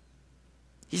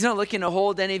 He's not looking to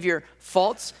hold any of your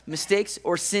faults, mistakes,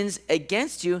 or sins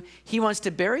against you. He wants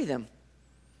to bury them.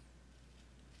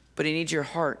 But he needs your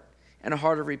heart and a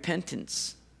heart of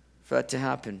repentance for that to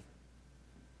happen.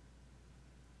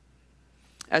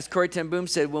 As Corrie ten Boom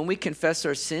said, when we confess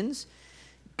our sins,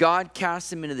 God casts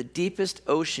them into the deepest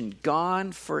ocean,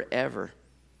 gone forever.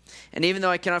 And even though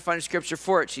I cannot find a scripture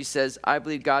for it, she says, I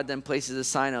believe God then places a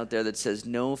sign out there that says,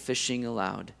 no fishing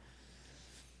allowed.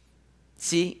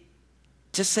 See,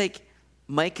 just like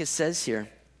Micah says here,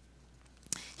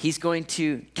 he's going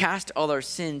to cast all our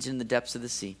sins in the depths of the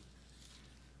sea.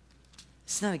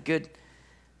 Isn't that a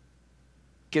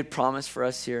good promise for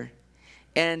us here?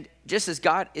 And just as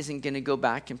God isn't going to go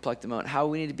back and pluck them out, how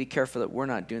we need to be careful that we're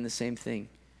not doing the same thing,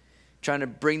 trying to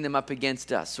bring them up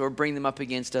against us or bring them up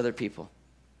against other people.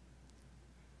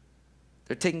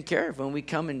 They're taken care of when we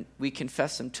come and we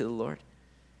confess them to the Lord.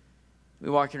 We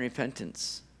walk in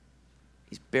repentance.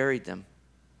 He's buried them.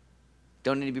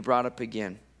 Don't need to be brought up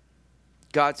again.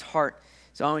 God's heart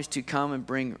is always to come and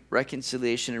bring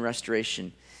reconciliation and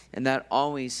restoration. And that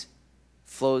always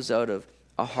flows out of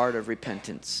a heart of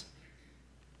repentance.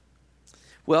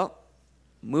 Well,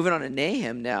 moving on to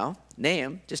Nahum now.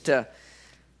 Nahum, just a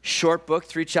short book,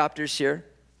 3 chapters here.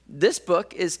 This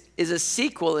book is a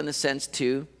sequel, in a sense,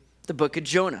 to the book of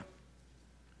Jonah.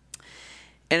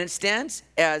 And it stands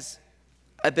as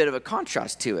a bit of a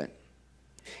contrast to it.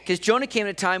 Because Jonah came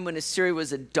at a time when Assyria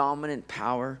was a dominant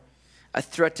power, a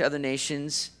threat to other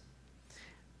nations.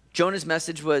 Jonah's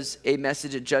message was a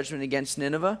message of judgment against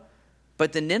Nineveh,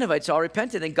 but the Ninevites all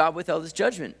repented and God withheld his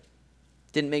judgment.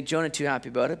 Didn't make Jonah too happy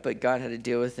about it, but God had to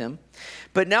deal with him.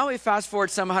 But now we fast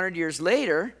forward some 100 years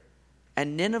later,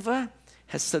 and Nineveh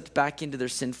has slipped back into their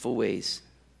sinful ways.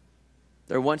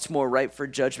 They're once more ripe for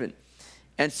judgment.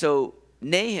 And so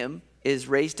Nahum is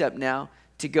raised up now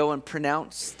to go and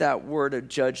pronounce that word of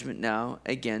judgment now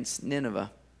against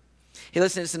Nineveh. Hey,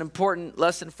 listen, it's an important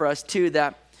lesson for us too,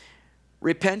 that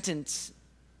repentance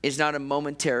is not a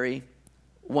momentary,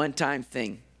 one-time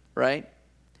thing, right?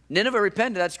 Nineveh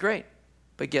repented, that's great.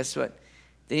 But guess what?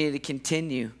 They need to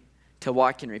continue to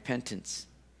walk in repentance.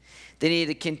 They need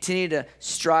to continue to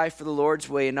strive for the Lord's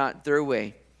way and not their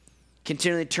way.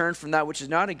 Continually turn from that which is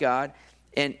not of God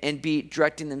and be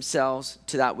directing themselves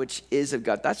to that which is of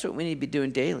God. That's what we need to be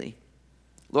doing daily.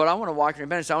 Lord, I want to walk in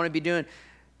repentance. I want to be doing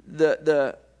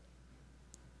the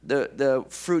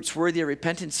fruits worthy of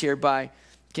repentance here by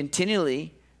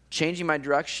continually changing my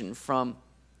direction from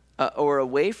or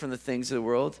away from the things of the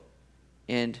world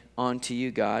and onto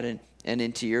you, God, and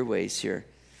into your ways here.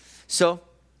 So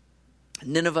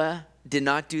Nineveh did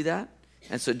not do that.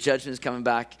 And so judgment is coming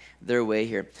back their way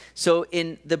here. So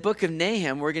in the book of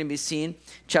Nahum, we're going to be seeing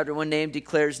chapter 1, Nahum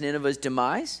declares Nineveh's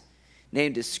demise.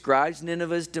 Nahum describes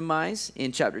Nineveh's demise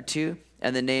in chapter 2.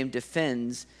 And the Nahum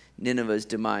defends Nineveh's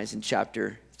demise in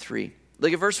chapter 3.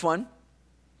 Look at verse 1.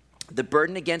 The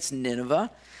burden against Nineveh.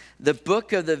 The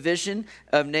book of the vision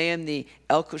of Nahum the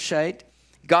Elkoshite.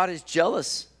 God is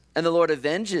jealous, and the Lord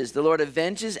avenges. The Lord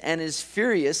avenges and is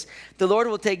furious. The Lord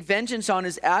will take vengeance on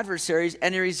his adversaries,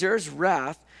 and he reserves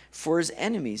wrath for his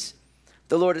enemies.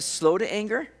 The Lord is slow to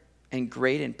anger and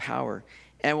great in power,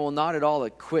 and will not at all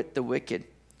acquit the wicked.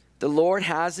 The Lord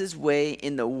has his way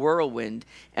in the whirlwind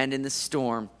and in the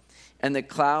storm, and the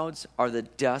clouds are the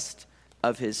dust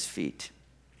of his feet.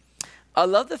 I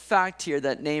love the fact here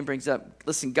that Nahum brings up.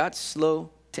 Listen, God's slow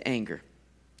to anger,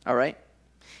 all right?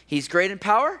 He's great in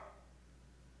power,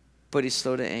 but he's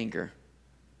slow to anger.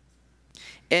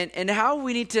 And how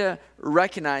we need to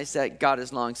recognize that God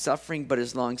is long-suffering, but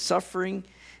his long-suffering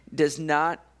does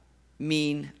not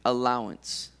mean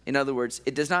allowance. In other words,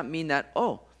 it does not mean that,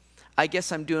 oh, I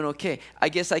guess I'm doing okay. I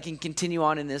guess I can continue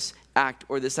on in this act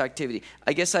or this activity.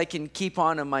 I guess I can keep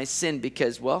on in my sin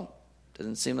because, well,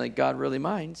 doesn't seem like God really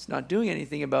minds not doing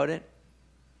anything about it.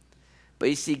 But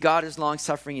you see, God is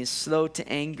long-suffering. He's slow to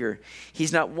anger.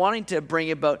 He's not wanting to bring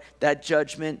about that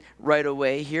judgment right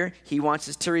away here. He wants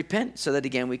us to repent so that,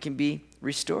 again, we can be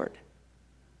restored.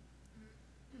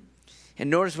 And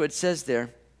notice what it says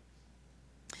there.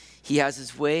 He has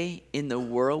his way in the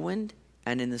whirlwind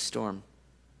and in the storm.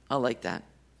 I like that.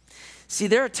 See,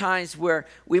 there are times where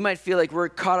we might feel like we're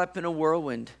caught up in a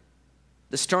whirlwind.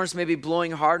 The storms may be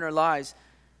blowing hard in our lives.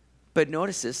 But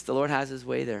notice this, the Lord has his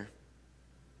way there.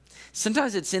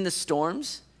 Sometimes it's in the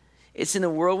storms, it's in the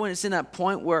whirlwind, it's in that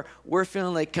point where we're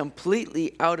feeling like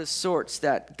completely out of sorts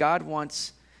that God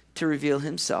wants to reveal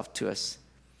himself to us.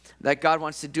 That God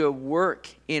wants to do a work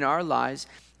in our lives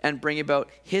and bring about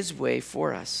his way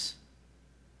for us.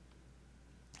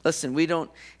 Listen, we don't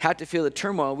have to feel the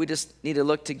turmoil. We just need to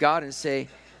look to God and say,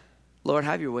 Lord,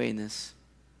 have your way in this.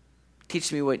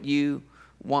 Teach me what you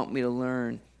want me to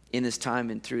learn in this time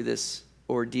and through this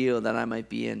ordeal that I might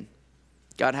be in.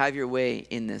 God, have your way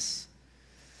in this.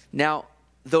 Now,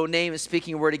 though Nahum is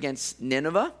speaking a word against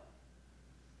Nineveh,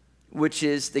 which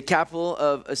is the capital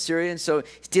of Assyria, and so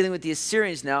he's dealing with the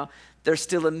Assyrians now, there's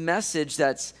still a message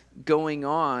that's going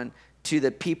on to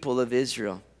the people of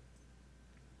Israel.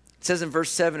 It says in verse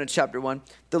 7 of chapter 1,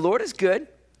 the Lord is good,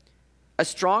 a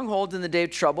stronghold in the day of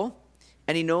trouble,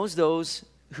 and he knows those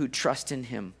who trust in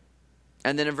him.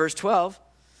 And then in verse 12,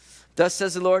 thus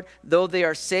says the Lord, though they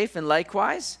are safe and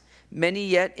likewise, many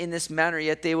yet in this manner,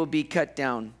 yet they will be cut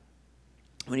down.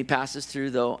 When he passes through,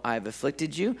 though I have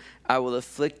afflicted you, I will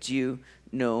afflict you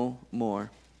no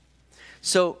more.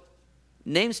 So,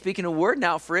 Nahum speaking a word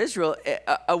now for Israel,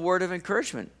 a word of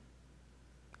encouragement.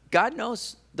 God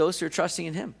knows those who are trusting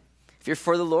in him. If you're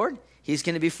for the Lord, he's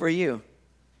going to be for you.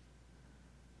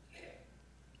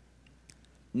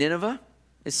 Nineveh,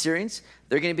 Assyrians,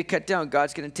 they're going to be cut down.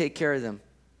 God's going to take care of them.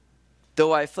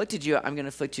 Though I afflicted you, I'm going to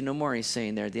afflict you no more, he's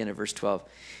saying there at the end of verse 12.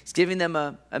 He's giving them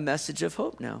a message of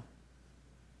hope now.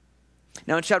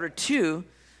 Now in chapter 2,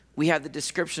 we have the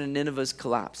description of Nineveh's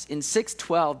collapse. In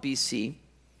 612 BC,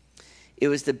 it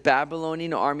was the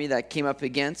Babylonian army that came up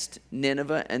against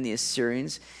Nineveh and the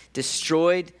Assyrians,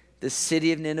 destroyed the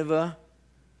city of Nineveh,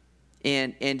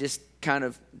 and just kind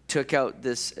of took out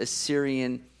this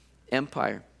Assyrian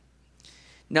empire.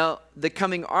 Now, the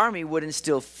coming army would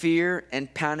instill fear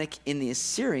and panic in the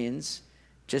Assyrians,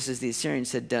 just as the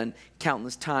Assyrians had done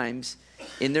countless times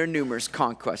in their numerous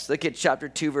conquests. Look at chapter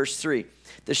 2, verse 3.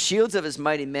 The shields of his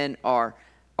mighty men are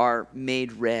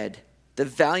made red. The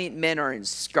valiant men are in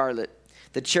scarlet.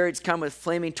 The chariots come with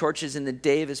flaming torches in the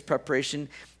day of his preparation,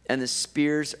 and the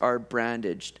spears are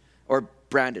brandished.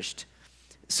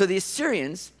 So the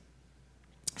Assyrians,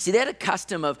 see, they had a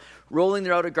custom of rolling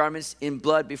their outer garments in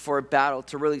blood before a battle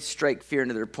to really strike fear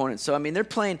into their opponents. So, I mean, they're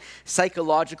playing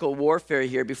psychological warfare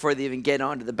here before they even get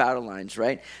onto the battle lines,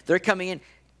 right? They're coming in,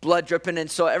 blood dripping, and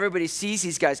so everybody sees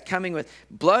these guys coming with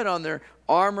blood on their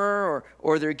armor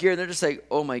or their gear, and they're just like,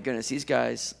 oh my goodness, these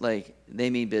guys, like, they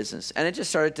mean business. And it just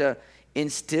started to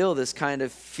instill this kind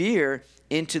of fear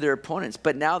into their opponents.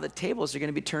 But now the tables are going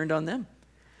to be turned on them,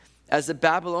 as the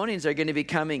Babylonians are going to be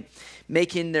coming,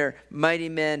 making their mighty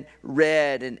men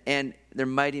red and their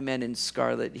mighty men in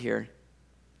scarlet here.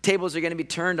 Tables are going to be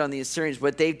turned on the Assyrians.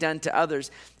 What they've done to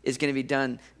others is going to be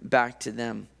done back to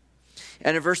them.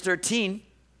 And in verse 13,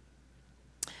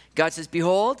 God says,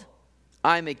 behold,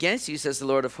 I am against you, says the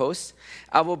Lord of hosts.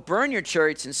 I will burn your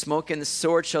chariots in smoke, and the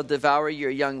sword shall devour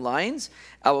your young lions.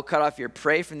 I will cut off your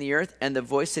prey from the earth, and the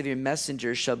voice of your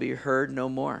messengers shall be heard no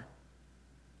more.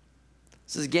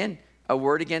 This is, again, a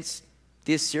word against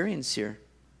the Assyrians here.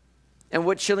 And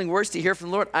what chilling words to hear from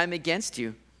the Lord. I'm against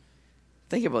you.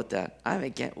 Think about that. I'm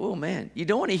against. Oh, man. You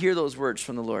don't want to hear those words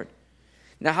from the Lord.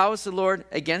 Now, how is the Lord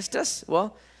against us?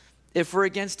 Well, if we're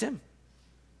against him,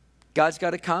 God's got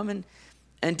to come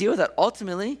and deal with that.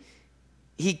 Ultimately,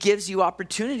 he gives you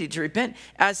opportunity to repent,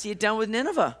 as he had done with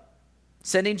Nineveh,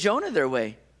 sending Jonah their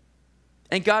way.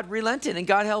 And God relented, and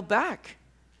God held back.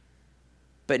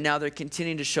 But now they're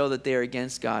continuing to show that they are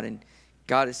against God. And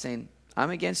God is saying,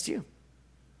 I'm against you.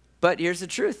 But here's the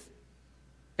truth.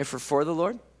 If we're for the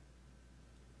Lord,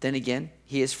 then again,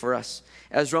 he is for us.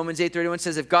 As Romans 8:31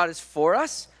 says, if God is for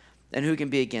us, then who can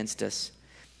be against us?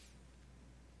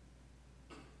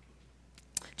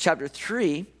 Chapter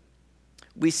 3,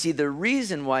 we see the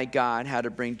reason why God had to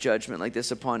bring judgment like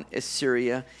this upon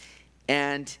Assyria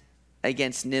and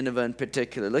against Nineveh in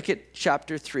particular. Look at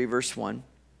chapter 3, verse 1.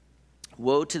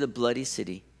 Woe to the bloody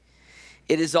city.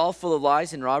 It is all full of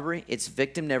lies and robbery. Its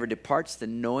victim never departs. The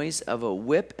noise of a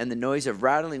whip and the noise of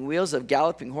rattling wheels, of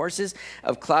galloping horses,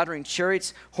 of clattering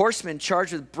chariots, horsemen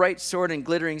charged with bright sword and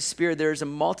glittering spear. There is a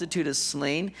multitude of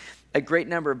slain, a great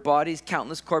number of bodies,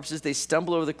 countless corpses. They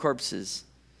stumble over the corpses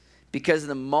because of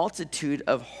the multitude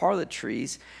of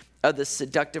harlotries of the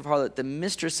seductive harlot, the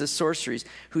mistress of sorceries,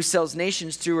 who sells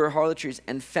nations through her harlotries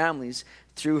and families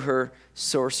through her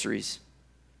sorceries.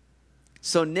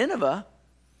 So Nineveh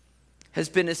has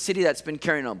been a city that's been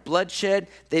carrying on bloodshed.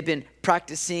 They've been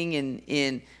practicing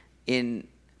in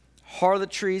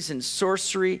harlotries and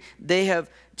sorcery. They have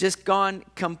just gone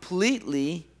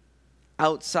completely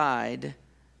outside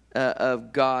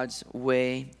of God's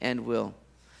way and will.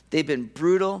 They've been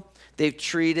brutal. They've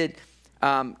treated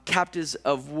captives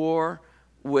of war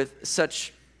with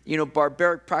such,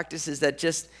 barbaric practices that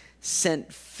just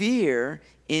sent fear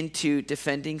into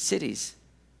defending cities.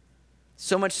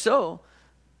 So much so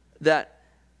that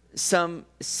some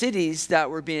cities that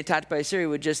were being attacked by Assyria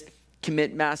would just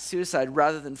commit mass suicide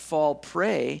rather than fall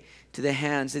prey to the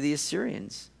hands of the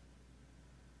Assyrians.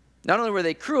 Not only were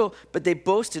they cruel, but they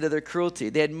boasted of their cruelty.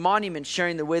 They had monuments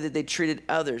sharing the way that they treated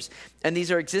others. And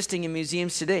these are existing in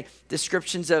museums today.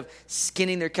 Descriptions of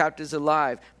skinning their captives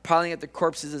alive, piling up the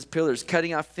corpses as pillars,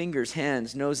 cutting off fingers,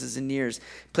 hands, noses, and ears,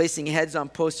 placing heads on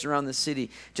posts around the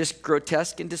city. Just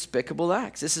grotesque and despicable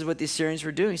acts. This is what the Assyrians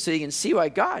were doing. So you can see why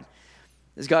God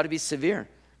has got to be severe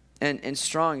and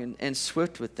strong and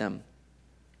swift with them.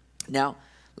 Now,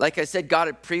 like I said, God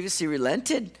had previously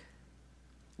relented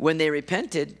when they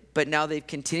repented, but now they've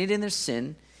continued in their sin,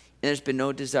 and there's been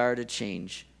no desire to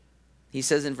change. He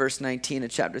says in verse 19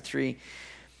 of chapter 3,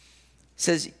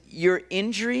 says, your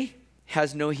injury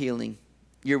has no healing.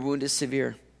 Your wound is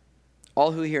severe.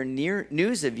 All who hear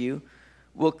news of you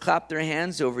will clap their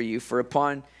hands over you, for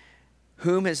upon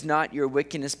whom has not your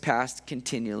wickedness passed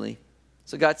continually?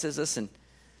 So God says, listen,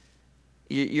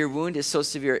 your wound is so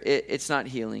severe, it's not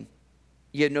healing.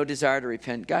 You have no desire to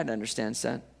repent. God understands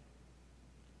that.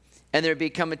 And there would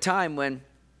become a time when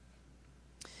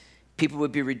people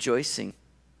would be rejoicing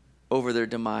over their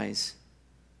demise.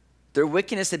 Their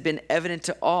wickedness had been evident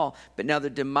to all, but now their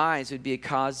demise would be a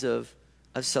cause of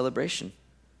celebration.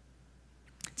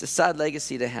 It's a sad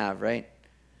legacy to have, right?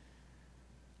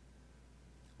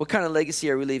 What kind of legacy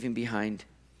are we leaving behind?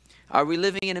 Are we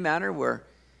living in a manner where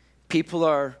people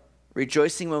are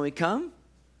rejoicing when we come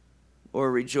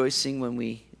or rejoicing when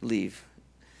we leave?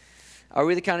 Are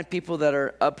we the kind of people that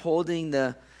are upholding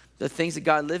the things of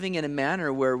God, living in a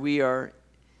manner where we are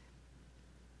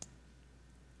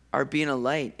being a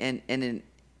light and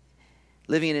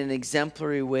living in an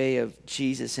exemplary way of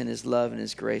Jesus and his love and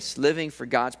his grace, living for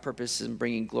God's purposes and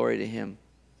bringing glory to him?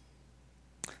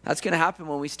 That's going to happen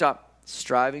when we stop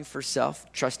striving for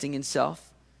self, trusting in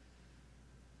self,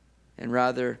 and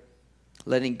rather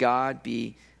letting God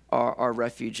be our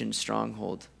refuge and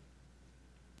stronghold.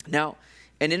 Now,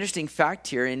 an interesting fact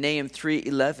here in Nahum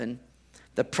 3:11,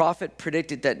 the prophet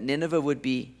predicted that Nineveh would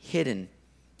be hidden.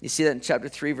 You see that in chapter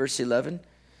 3, verse 11?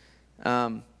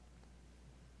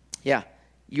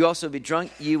 You also will be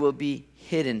drunk, you will be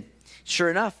hidden.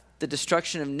 Sure enough, the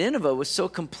destruction of Nineveh was so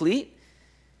complete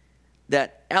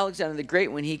that Alexander the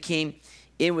Great, when he came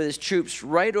in with his troops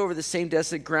right over the same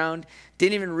desolate ground,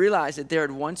 didn't even realize that there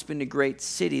had once been a great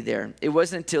city there. It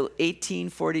wasn't until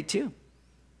 1842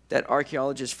 that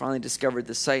archaeologists finally discovered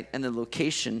the site and the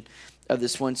location of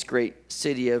this once great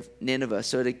city of Nineveh.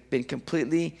 So it had been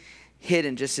completely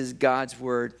hidden, just as God's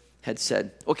word had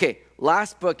said. Okay,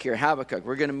 last book here, Habakkuk.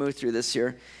 We're going to move through this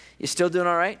here. You still doing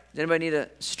all right? Does anybody need a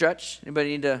stretch?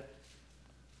 Anybody need to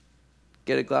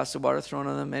get a glass of water thrown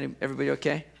on them? Everybody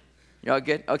okay? You all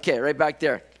good? Okay, right back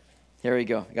there. Here we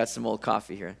go. I got some old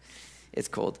coffee here. It's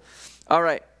cold. All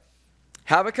right.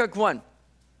 Habakkuk 1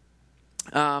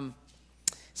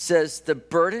 says, the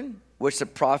burden which the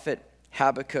prophet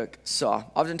Habakkuk saw.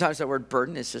 Oftentimes that word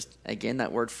burden is just, again,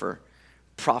 that word for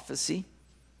prophecy.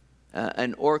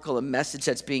 An oracle, a message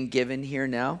that's being given here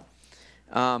now.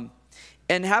 And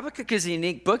Habakkuk is a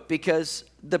unique book because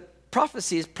the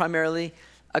prophecy is primarily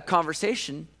a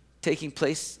conversation taking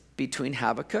place between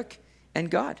Habakkuk and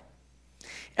God.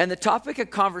 And the topic of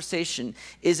conversation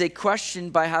is a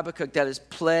question by Habakkuk that has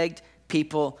plagued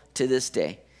people to this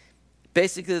day.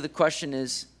 Basically, the question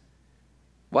is,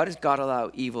 why does God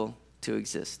allow evil to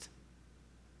exist?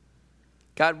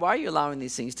 God, why are you allowing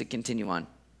these things to continue on?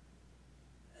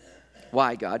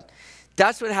 Why, God?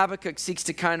 That's what Habakkuk seeks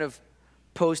to kind of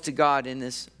pose to God in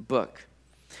this book.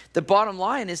 The bottom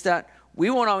line is that we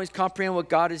won't always comprehend what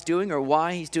God is doing or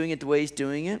why he's doing it the way he's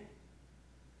doing it.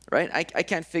 Right? I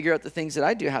can't figure out the things that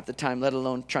I do half the time, let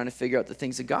alone trying to figure out the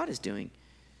things that God is doing.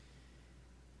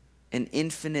 An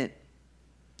infinite,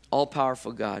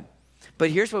 all-powerful God. But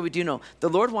here's what we do know. The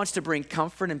Lord wants to bring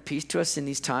comfort and peace to us in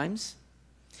these times.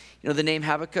 You know, the name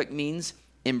Habakkuk means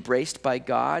embraced by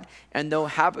God. And though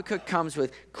Habakkuk comes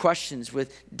with questions,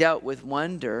 with doubt, with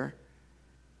wonder,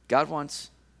 God wants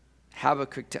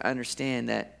Habakkuk to understand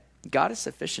that God is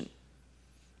sufficient.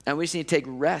 And we just need to take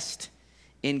rest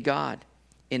in God,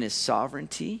 in his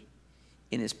sovereignty,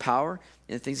 in his power,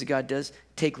 in the things that God does.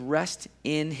 Take rest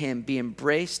in him. Be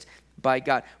embraced by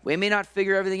God. We may not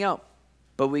figure everything out,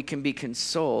 but we can be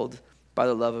consoled by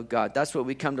the love of God. That's what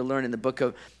we come to learn in the book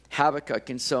of Habakkuk.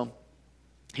 And so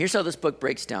here's how this book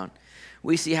breaks down.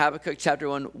 We see Habakkuk chapter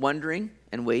 1 wondering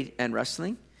and wait and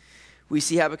wrestling. We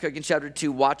see Habakkuk in chapter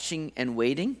 2 watching and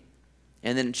waiting.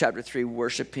 And then in chapter 3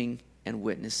 worshiping and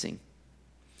witnessing.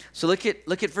 So look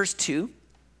at verse 2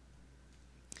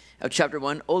 of chapter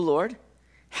 1. O Lord,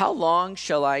 how long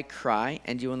shall I cry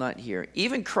and you will not hear?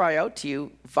 Even cry out to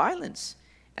you violence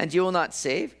and you will not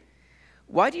save?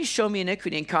 Why do you show me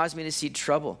iniquity and cause me to see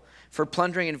trouble? For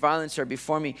plundering and violence are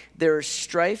before me. There is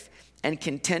strife and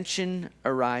contention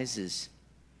arises.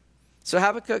 So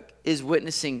Habakkuk is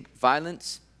witnessing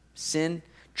violence, sin,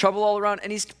 trouble all around,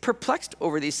 and he's perplexed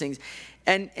over these things.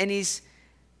 And he's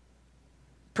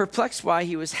perplexed why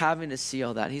he was having to see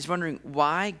all that. He's wondering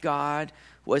why God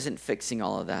wasn't fixing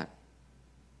all of that.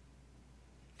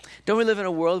 Don't we live in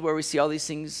a world where we see all these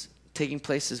things taking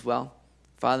place as well?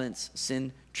 Violence,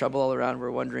 sin, trouble all around.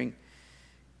 We're wondering,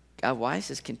 God, why is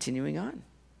this continuing on?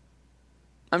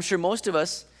 I'm sure most of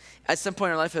us at some point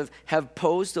in our life have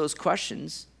posed those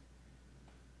questions.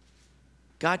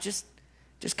 God, just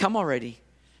come already.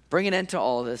 Bring an end to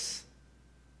all of this.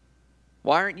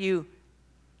 Why aren't you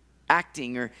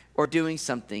acting or doing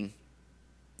something?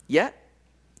 Yet,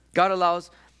 God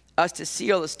allows us to see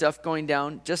all the stuff going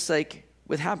down just like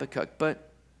with Habakkuk.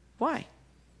 But why?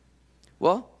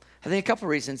 Well, I think a couple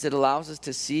reasons. It allows us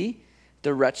to see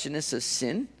the wretchedness of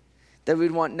sin, that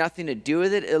we'd want nothing to do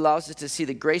with it. It allows us to see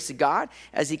the grace of God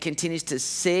as he continues to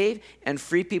save and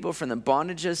free people from the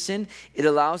bondage of sin. It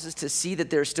allows us to see that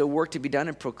there's still work to be done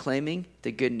in proclaiming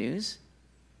the good news.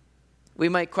 We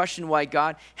might question why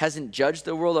God hasn't judged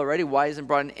the world already, why he hasn't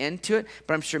brought an end to it,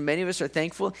 but I'm sure many of us are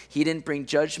thankful he didn't bring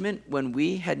judgment when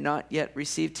we had not yet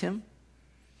received him.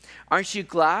 Aren't you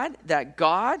glad that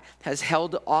God has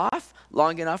held off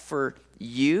long enough for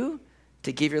you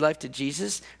to give your life to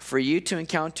Jesus, for you to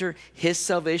encounter his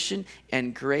salvation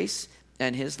and grace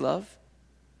and his love?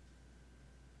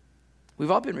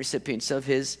 We've all been recipients of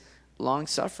his long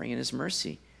suffering and his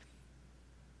mercy.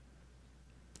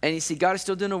 And you see, God is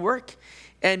still doing a work.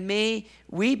 And may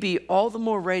we be all the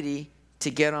more ready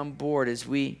to get on board as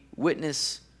we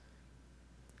witness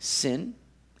sin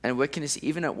and wickedness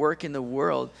even at work in the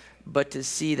world, but to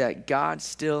see that God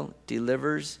still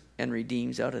delivers and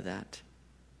redeems out of that.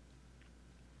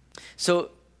 So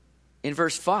in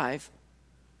verse 5,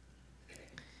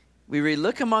 we read,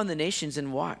 "Look among the nations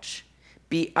and watch.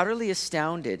 Be utterly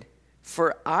astounded,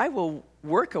 for I will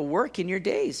work a work in your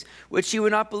days, which you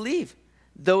would not believe,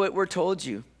 though it were told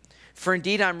you. For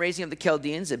indeed I am raising up the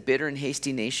Chaldeans, a bitter and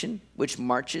hasty nation, which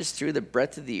marches through the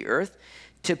breadth of the earth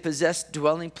to possess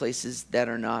dwelling places that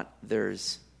are not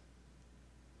theirs."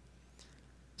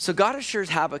 So God assures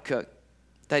Habakkuk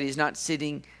that he's not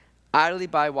sitting idly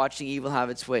by watching evil have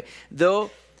its way.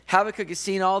 Though Habakkuk has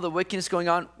seen all the wickedness going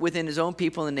on within his own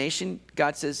people and the nation,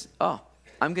 God says, "Oh,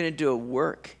 I'm going to do a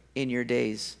work in your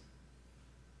days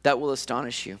that will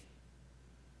astonish you."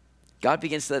 God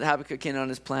begins to let Habakkuk in on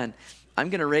his plan.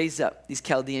 I'm going to raise up these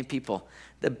Chaldean people,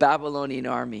 the Babylonian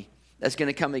army that's going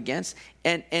to come against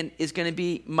and is going to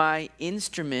be my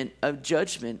instrument of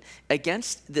judgment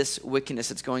against this wickedness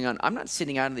that's going on. I'm not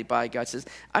sitting idly by, God says.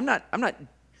 I'm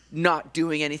not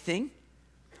doing anything.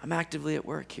 I'm actively at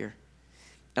work here.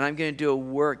 And I'm going to do a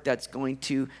work that's going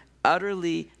to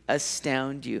utterly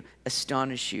astound you,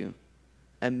 astonish you,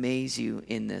 amaze you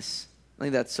in this. I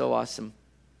think that's so awesome.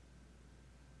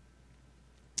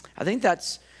 I think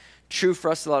that's true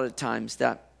for us a lot of times,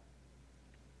 that,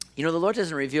 the Lord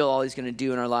doesn't reveal all he's going to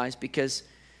do in our lives because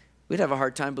we'd have a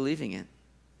hard time believing it.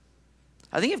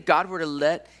 I think if God were to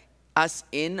let us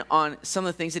in on some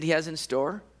of the things that he has in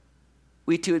store,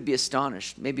 we too would be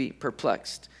astonished, maybe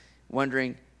perplexed,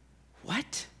 wondering,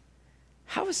 what?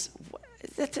 How is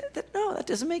that? No, that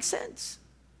doesn't make sense.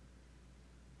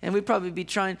 And we'd probably be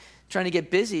trying to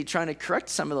get busy, trying to correct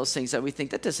some of those things that we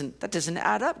think that doesn't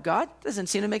add up. God doesn't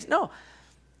seem to make no.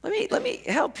 Let me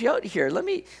help you out here. Let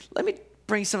me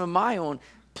bring some of my own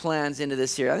plans into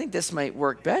this here. I think this might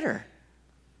work better.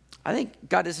 I think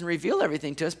God doesn't reveal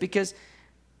everything to us because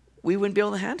we wouldn't be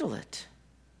able to handle it.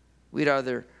 We'd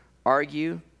either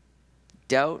argue,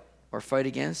 doubt, or fight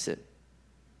against it.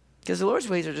 Because the Lord's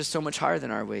ways are just so much higher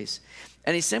than our ways.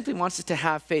 And he simply wants us to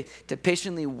have faith, to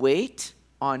patiently wait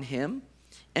on him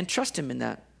and trust him in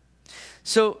that.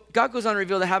 So God goes on to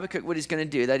reveal to Habakkuk what he's going to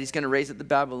do, that he's going to raise up the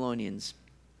Babylonians.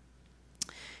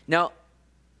 Now,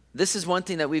 this is one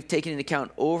thing that we've taken into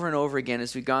account over and over again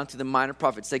as we've gone through the minor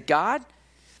prophets, that God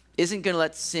isn't going to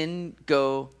let sin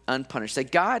go unpunished.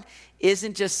 That God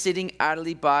isn't just sitting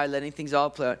idly by, letting things all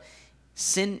play out.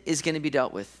 Sin is going to be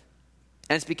dealt with.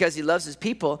 And it's because he loves his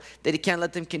people that he can't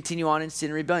let them continue on in sin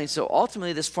and rebellion. So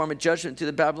ultimately, this form of judgment through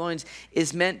the Babylonians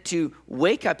is meant to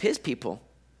wake up his people,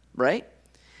 right?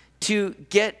 To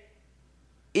get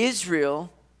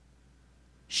Israel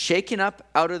shaken up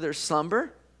out of their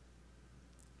slumber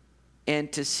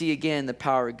and to see again the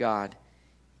power of God,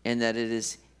 and that it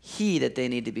is he that they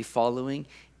need to be following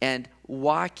and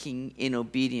walking in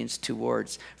obedience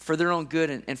towards for their own good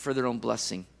and for their own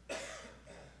blessing.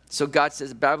 So God says,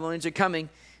 the Babylonians are coming.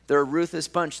 They're a ruthless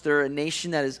bunch. They're a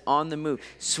nation that is on the move,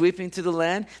 sweeping through the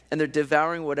land, and they're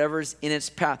devouring whatever's in its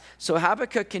path. So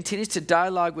Habakkuk continues to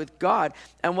dialogue with God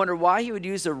and wonder why he would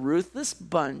use a ruthless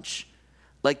bunch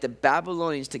like the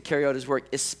Babylonians to carry out his work,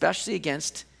 especially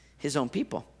against his own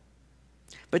people.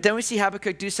 But then we see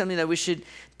Habakkuk do something that we should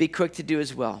be quick to do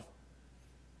as well.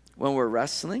 When we're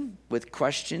wrestling with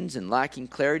questions and lacking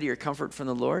clarity or comfort from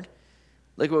the Lord,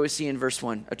 look what we see in verse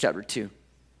 1 of chapter 2.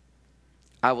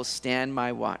 I will stand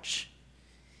my watch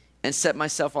and set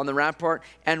myself on the rampart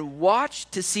and watch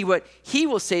to see what he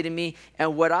will say to me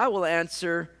and what I will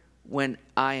answer when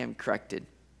I am corrected.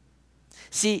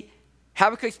 See,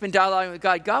 Habakkuk's been dialoguing with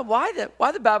God. God, why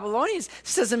the Babylonians?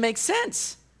 This doesn't make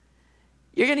sense.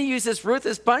 You're going to use this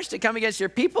ruthless bunch to come against your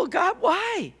people? God,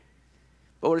 why?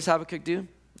 But what does Habakkuk do?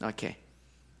 Okay,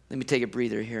 let me take a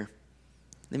breather here.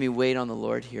 Let me wait on the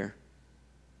Lord here.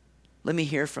 Let me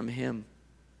hear from him.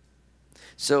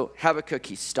 So Habakkuk,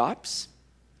 he stops.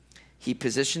 He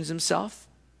positions himself.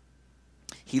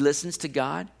 He listens to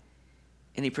God.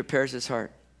 And he prepares his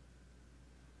heart.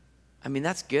 I mean,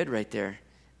 that's good right there.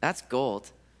 That's gold.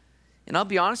 And I'll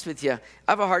be honest with you,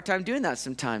 I have a hard time doing that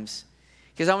sometimes.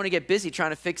 Because I want to get busy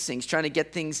trying to fix things, trying to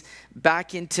get things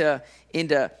back into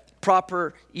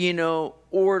proper,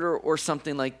 order or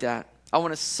something like that. I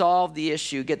want to solve the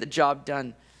issue, get the job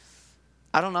done.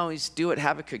 I don't always do what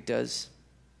Habakkuk does,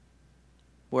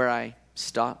 where I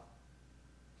stop,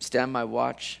 stand my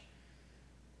watch,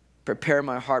 prepare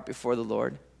my heart before the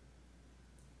Lord,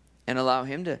 and allow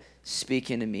him to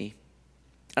speak into me.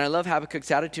 And I love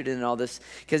Habakkuk's attitude in all this,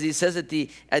 because he says at the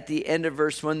end of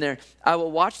verse 1 there, I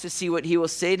will watch to see what he will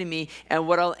say to me and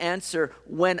what I'll answer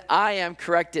when I am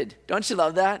corrected. Don't you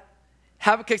love that?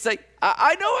 Habakkuk's like,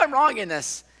 I know I'm wrong in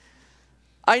this.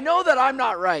 I know that I'm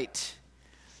not right.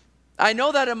 I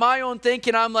know that in my own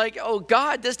thinking, I'm like, oh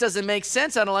God, this doesn't make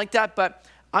sense. I don't like that, but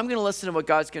I'm going to listen to what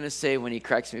God's going to say when he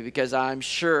corrects me, because I'm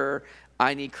sure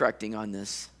I need correcting on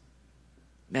this.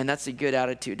 Man, that's a good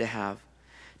attitude to have.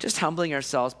 Just humbling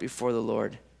ourselves before the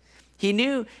Lord.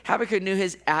 Habakkuk knew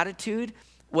his attitude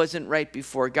wasn't right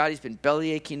before God. He's been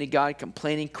belly aching to God,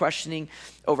 complaining, questioning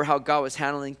over how God was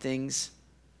handling things.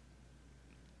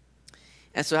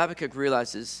 And so Habakkuk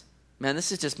realizes, man,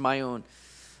 this is just my own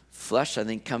flesh, I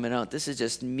think, coming out. This is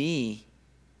just me,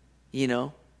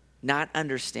 not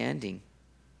understanding.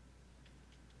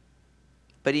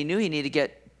 But he knew he needed to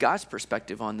get God's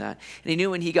perspective on that. And he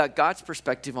knew when he got God's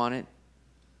perspective on it,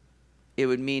 it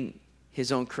would mean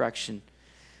his own correction.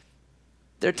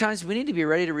 There are times we need to be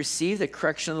ready to receive the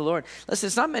correction of the Lord. Listen,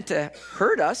 it's not meant to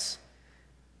hurt us,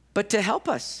 but to help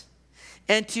us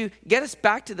and to get us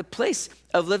back to the place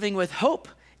of living with hope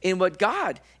in what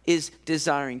God is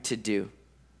desiring to do.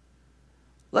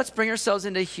 Let's bring ourselves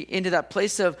into that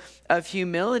place of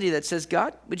humility that says,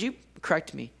 God, would you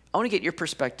correct me? I want to get your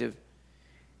perspective.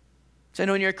 So I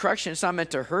know in your correction, it's not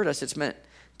meant to hurt us. It's meant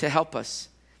to help us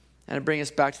and to bring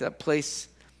us back to that place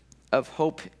of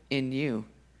hope in you.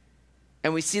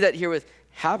 And we see that here with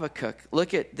Habakkuk.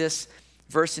 Look at this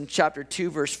verse in chapter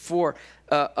 2, verse 4.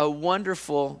 A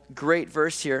wonderful, great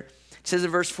verse here. It says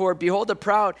in verse 4, behold the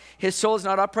proud, his soul is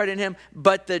not upright in him,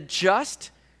 but the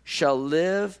just shall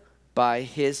live by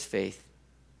his faith.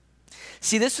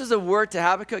 See, this was a word to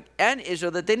Habakkuk and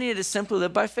Israel that they needed to simply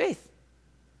live by faith.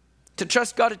 To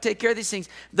trust God to take care of these things.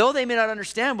 Though they may not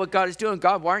understand what God is doing.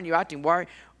 God, why aren't you acting?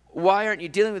 Why aren't you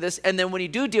dealing with this? And then when you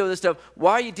do deal with this stuff,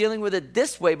 why are you dealing with it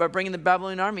this way by bringing the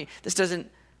Babylonian army?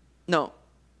 No.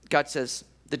 God says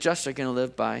the just are going to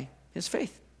live by his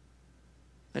faith.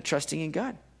 They're trusting in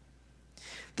God.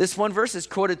 This one verse is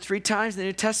quoted 3 times in the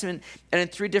New Testament and in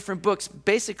 3 different books.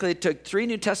 Basically, it took 3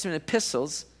 New Testament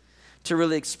epistles to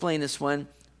really explain this one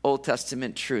Old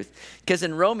Testament truth. Because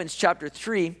in Romans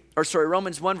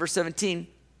 1 verse 17,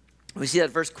 we see that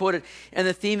verse quoted, and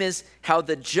the theme is how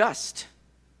the just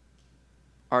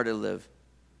are to live.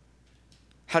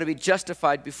 How to be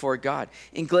justified before God.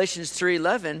 In Galatians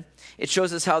 3:11, it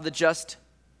shows us how the just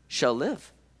shall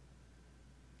live.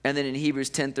 And then in Hebrews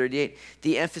 10:38,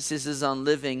 the emphasis is on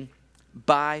living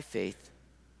by faith.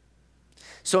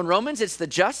 So in Romans, it's the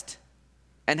just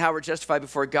and how we're justified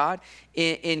before God.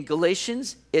 In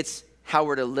Galatians, it's how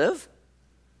we're to live.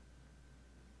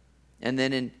 And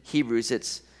then in Hebrews,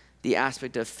 it's the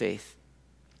aspect of faith.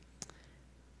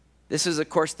 This is, of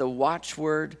course, the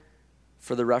watchword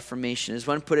for the Reformation. As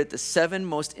one put it, the 7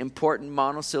 most important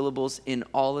monosyllables in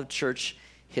all of church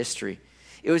history.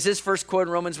 It was this first quote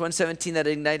in Romans 1:17 that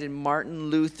ignited Martin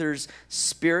Luther's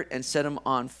spirit and set him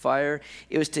on fire.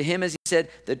 It was to him, as he said,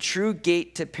 the true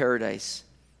gate to paradise.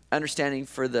 Understanding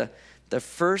for the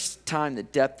first time the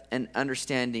depth and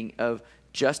understanding of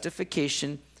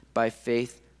justification by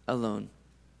faith alone.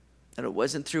 That it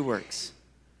wasn't through works.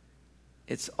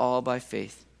 It's all by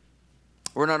faith.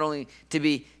 We're not only to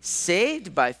be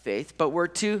saved by faith, but we're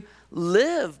to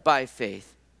live by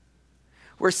faith.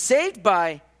 We're saved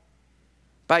by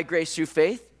grace through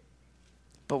faith,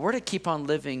 but we're to keep on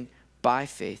living by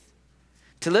faith.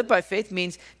 To live by faith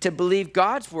means to believe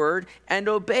God's word and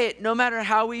obey it no matter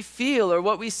how we feel or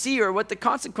what we see or what the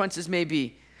consequences may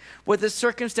be, what the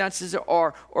circumstances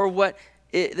are or what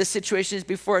the situation is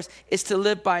before us. It's to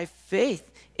live by faith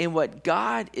in what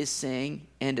God is saying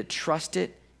and to trust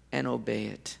it and obey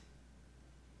it.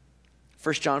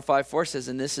 1 John 5:4 says,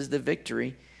 and this is the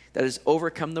victory that has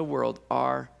overcome the world,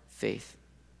 our faith.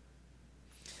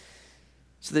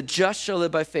 So the just shall live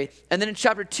by faith. And then in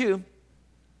chapter 2,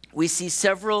 we see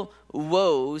several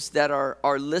woes that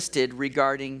are listed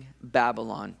regarding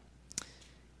Babylon.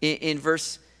 In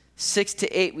verse 6 to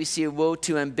 8, we see a woe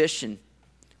to ambition,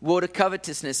 woe to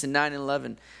covetousness in 9 and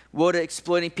 11, woe to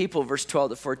exploiting people, verse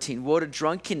 12 to 14, woe to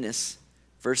drunkenness,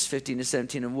 verse 15 to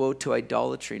 17, and woe to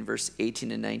idolatry in verse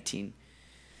 18 and 19.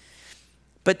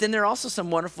 But then there are also some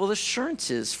wonderful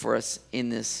assurances for us in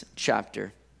this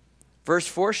chapter. Verse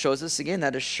 4 shows us again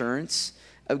that assurance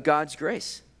of God's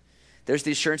grace. There's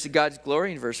the assurance of God's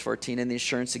glory in verse 14 and the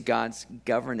assurance of God's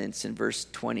governance in verse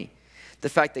 20. The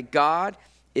fact that God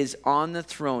is on the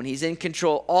throne. He's in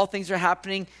control. All things are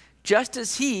happening just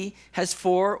as he has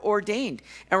foreordained.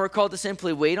 And we're called to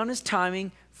simply wait on his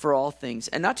timing for all things.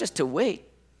 And not just to wait,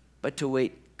 but to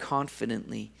wait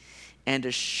confidently and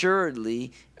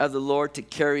assuredly of the Lord to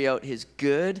carry out his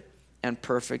good and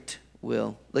perfect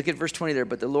will. Look at verse 20 there.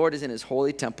 But the Lord is in his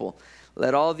holy temple.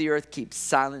 Let all the earth keep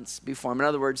silence before him. In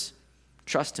other words,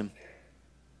 trust him.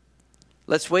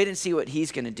 Let's wait and see what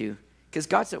he's going to do, because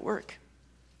God's at work.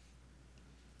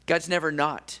 God's never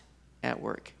not at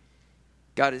work.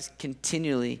 God is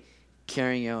continually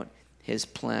carrying out his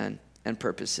plan and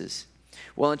purposes.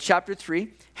 Well, in chapter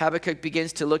 3, Habakkuk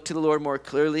begins to look to the Lord more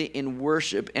clearly in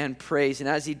worship and praise. And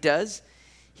as he does,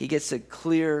 he gets a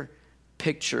clear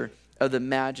picture of the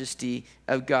majesty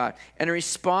of God. And in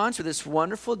response to this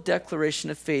wonderful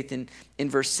declaration of faith in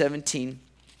verse 17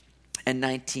 and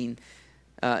 19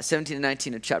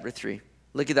 of chapter 3.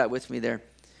 Look at that with me there.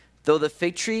 Though the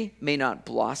fig tree may not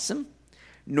blossom,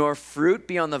 nor fruit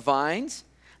be on the vines,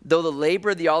 though the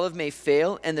labor of the olive may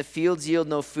fail, and the fields yield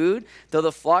no food, though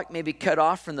the flock may be cut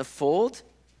off from the fold,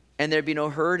 and there be no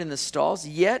herd in the stalls,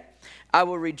 yet I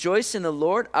will rejoice in the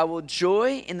Lord. I will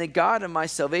joy in the God of my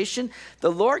salvation.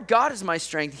 The Lord God is my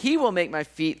strength. He will make my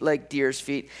feet like deer's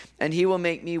feet, and he will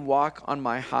make me walk on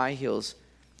my high hills.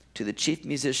 To the chief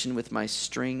musician with my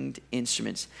stringed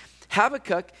instruments.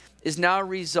 Habakkuk is now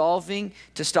resolving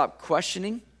to stop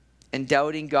questioning and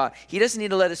doubting God. He doesn't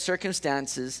need to let his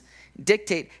circumstances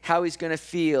dictate how he's going to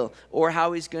feel or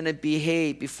how he's going to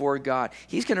behave before God.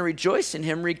 He's going to rejoice in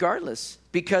him regardless.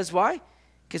 Because why?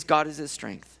 Because God is his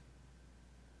strength.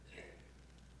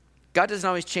 God doesn't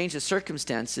always change the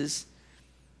circumstances,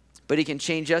 but he can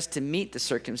change us to meet the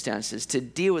circumstances, to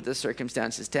deal with the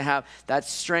circumstances, to have that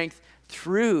strength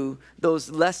through those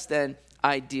less than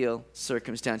ideal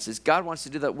circumstances. God wants to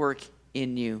do that work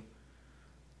in you.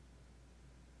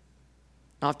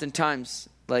 Oftentimes,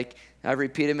 like I've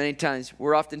repeated many times,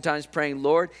 we're oftentimes praying,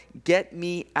 Lord, get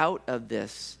me out of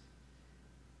this.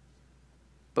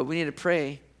 But we need to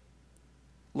pray,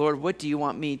 Lord, what do you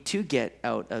want me to get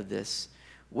out of this?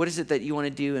 What is it that you want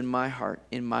to do in my heart,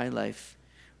 in my life?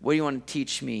 What do you want to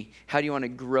teach me? How do you want to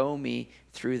grow me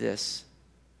through this?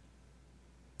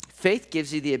 Faith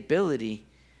gives you the ability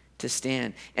to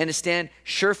stand, and to stand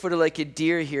sure-footed like a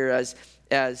deer here,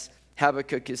 as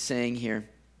Habakkuk is saying here,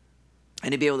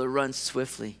 and to be able to run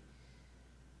swiftly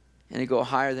and to go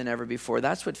higher than ever before.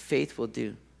 That's what faith will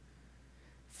do.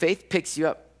 Faith picks you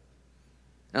up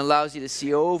and allows you to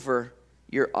see over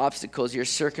your obstacles, your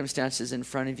circumstances in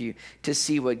front of you, to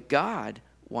see what God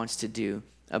wants to do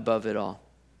above it all.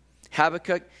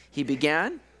 Habakkuk, he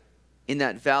began in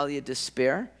that valley of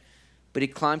despair, but he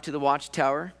climbed to the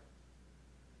watchtower,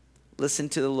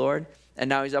 listened to the Lord, and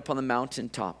now he's up on the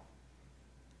mountaintop,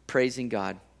 praising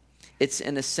God. It's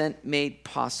an ascent made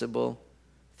possible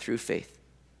through faith,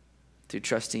 through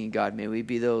trusting in God. May we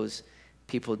be those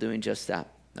people doing just that.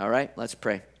 All right, let's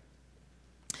pray.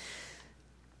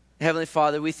 Heavenly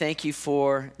Father, we thank you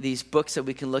for these books that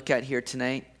we can look at here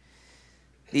tonight.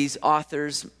 These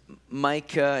authors,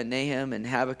 Micah and Nahum and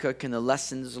Habakkuk, and the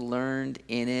lessons learned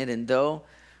in it. And though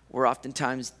we're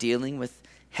oftentimes dealing with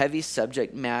heavy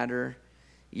subject matter,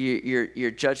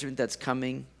 your judgment that's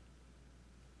coming,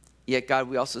 yet, God,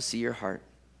 we also see your heart.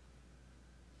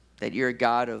 That you're a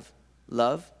God of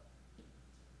love,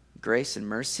 grace, and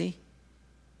mercy.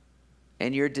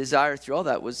 And your desire through all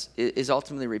that is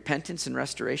ultimately repentance and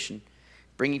restoration,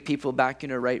 bringing people back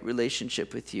into a right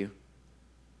relationship with you.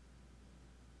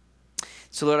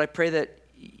 So, Lord, I pray that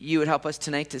you would help us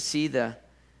tonight to see the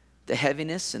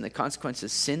heaviness and the consequences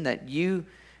of sin, that you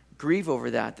grieve over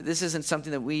that this isn't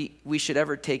something that we should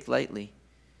ever take lightly.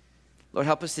 Lord,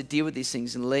 help us to deal with these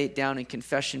things and lay it down in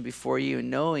confession before you,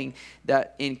 and knowing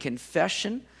that in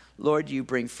confession, Lord, you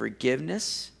bring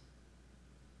forgiveness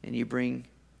and you bring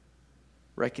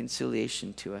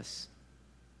reconciliation to us.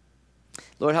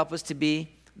 Lord, help us to be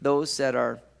those that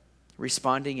are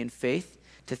responding in faith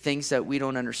to things that we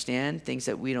don't understand, things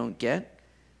that we don't get.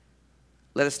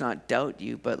 let us not doubt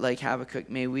you, but like Habakkuk,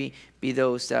 may we be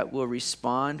those that will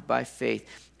respond by faith.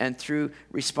 And through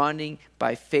responding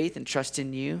by faith and trust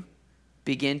in you,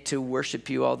 begin to worship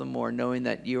you all the more, knowing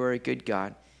that you are a good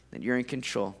God, that you're in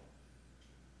control,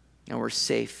 and we're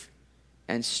safe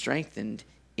and strengthened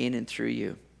in and through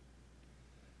you.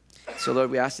 So,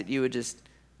 Lord, we ask that you would just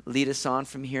lead us on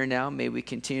from here now. May we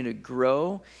continue to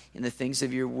grow in the things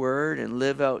of your word and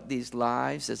live out these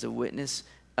lives as a witness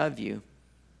of you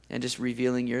and just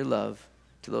revealing your love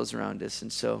to those around us.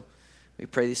 And so we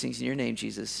pray these things in your name,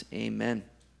 Jesus. Amen.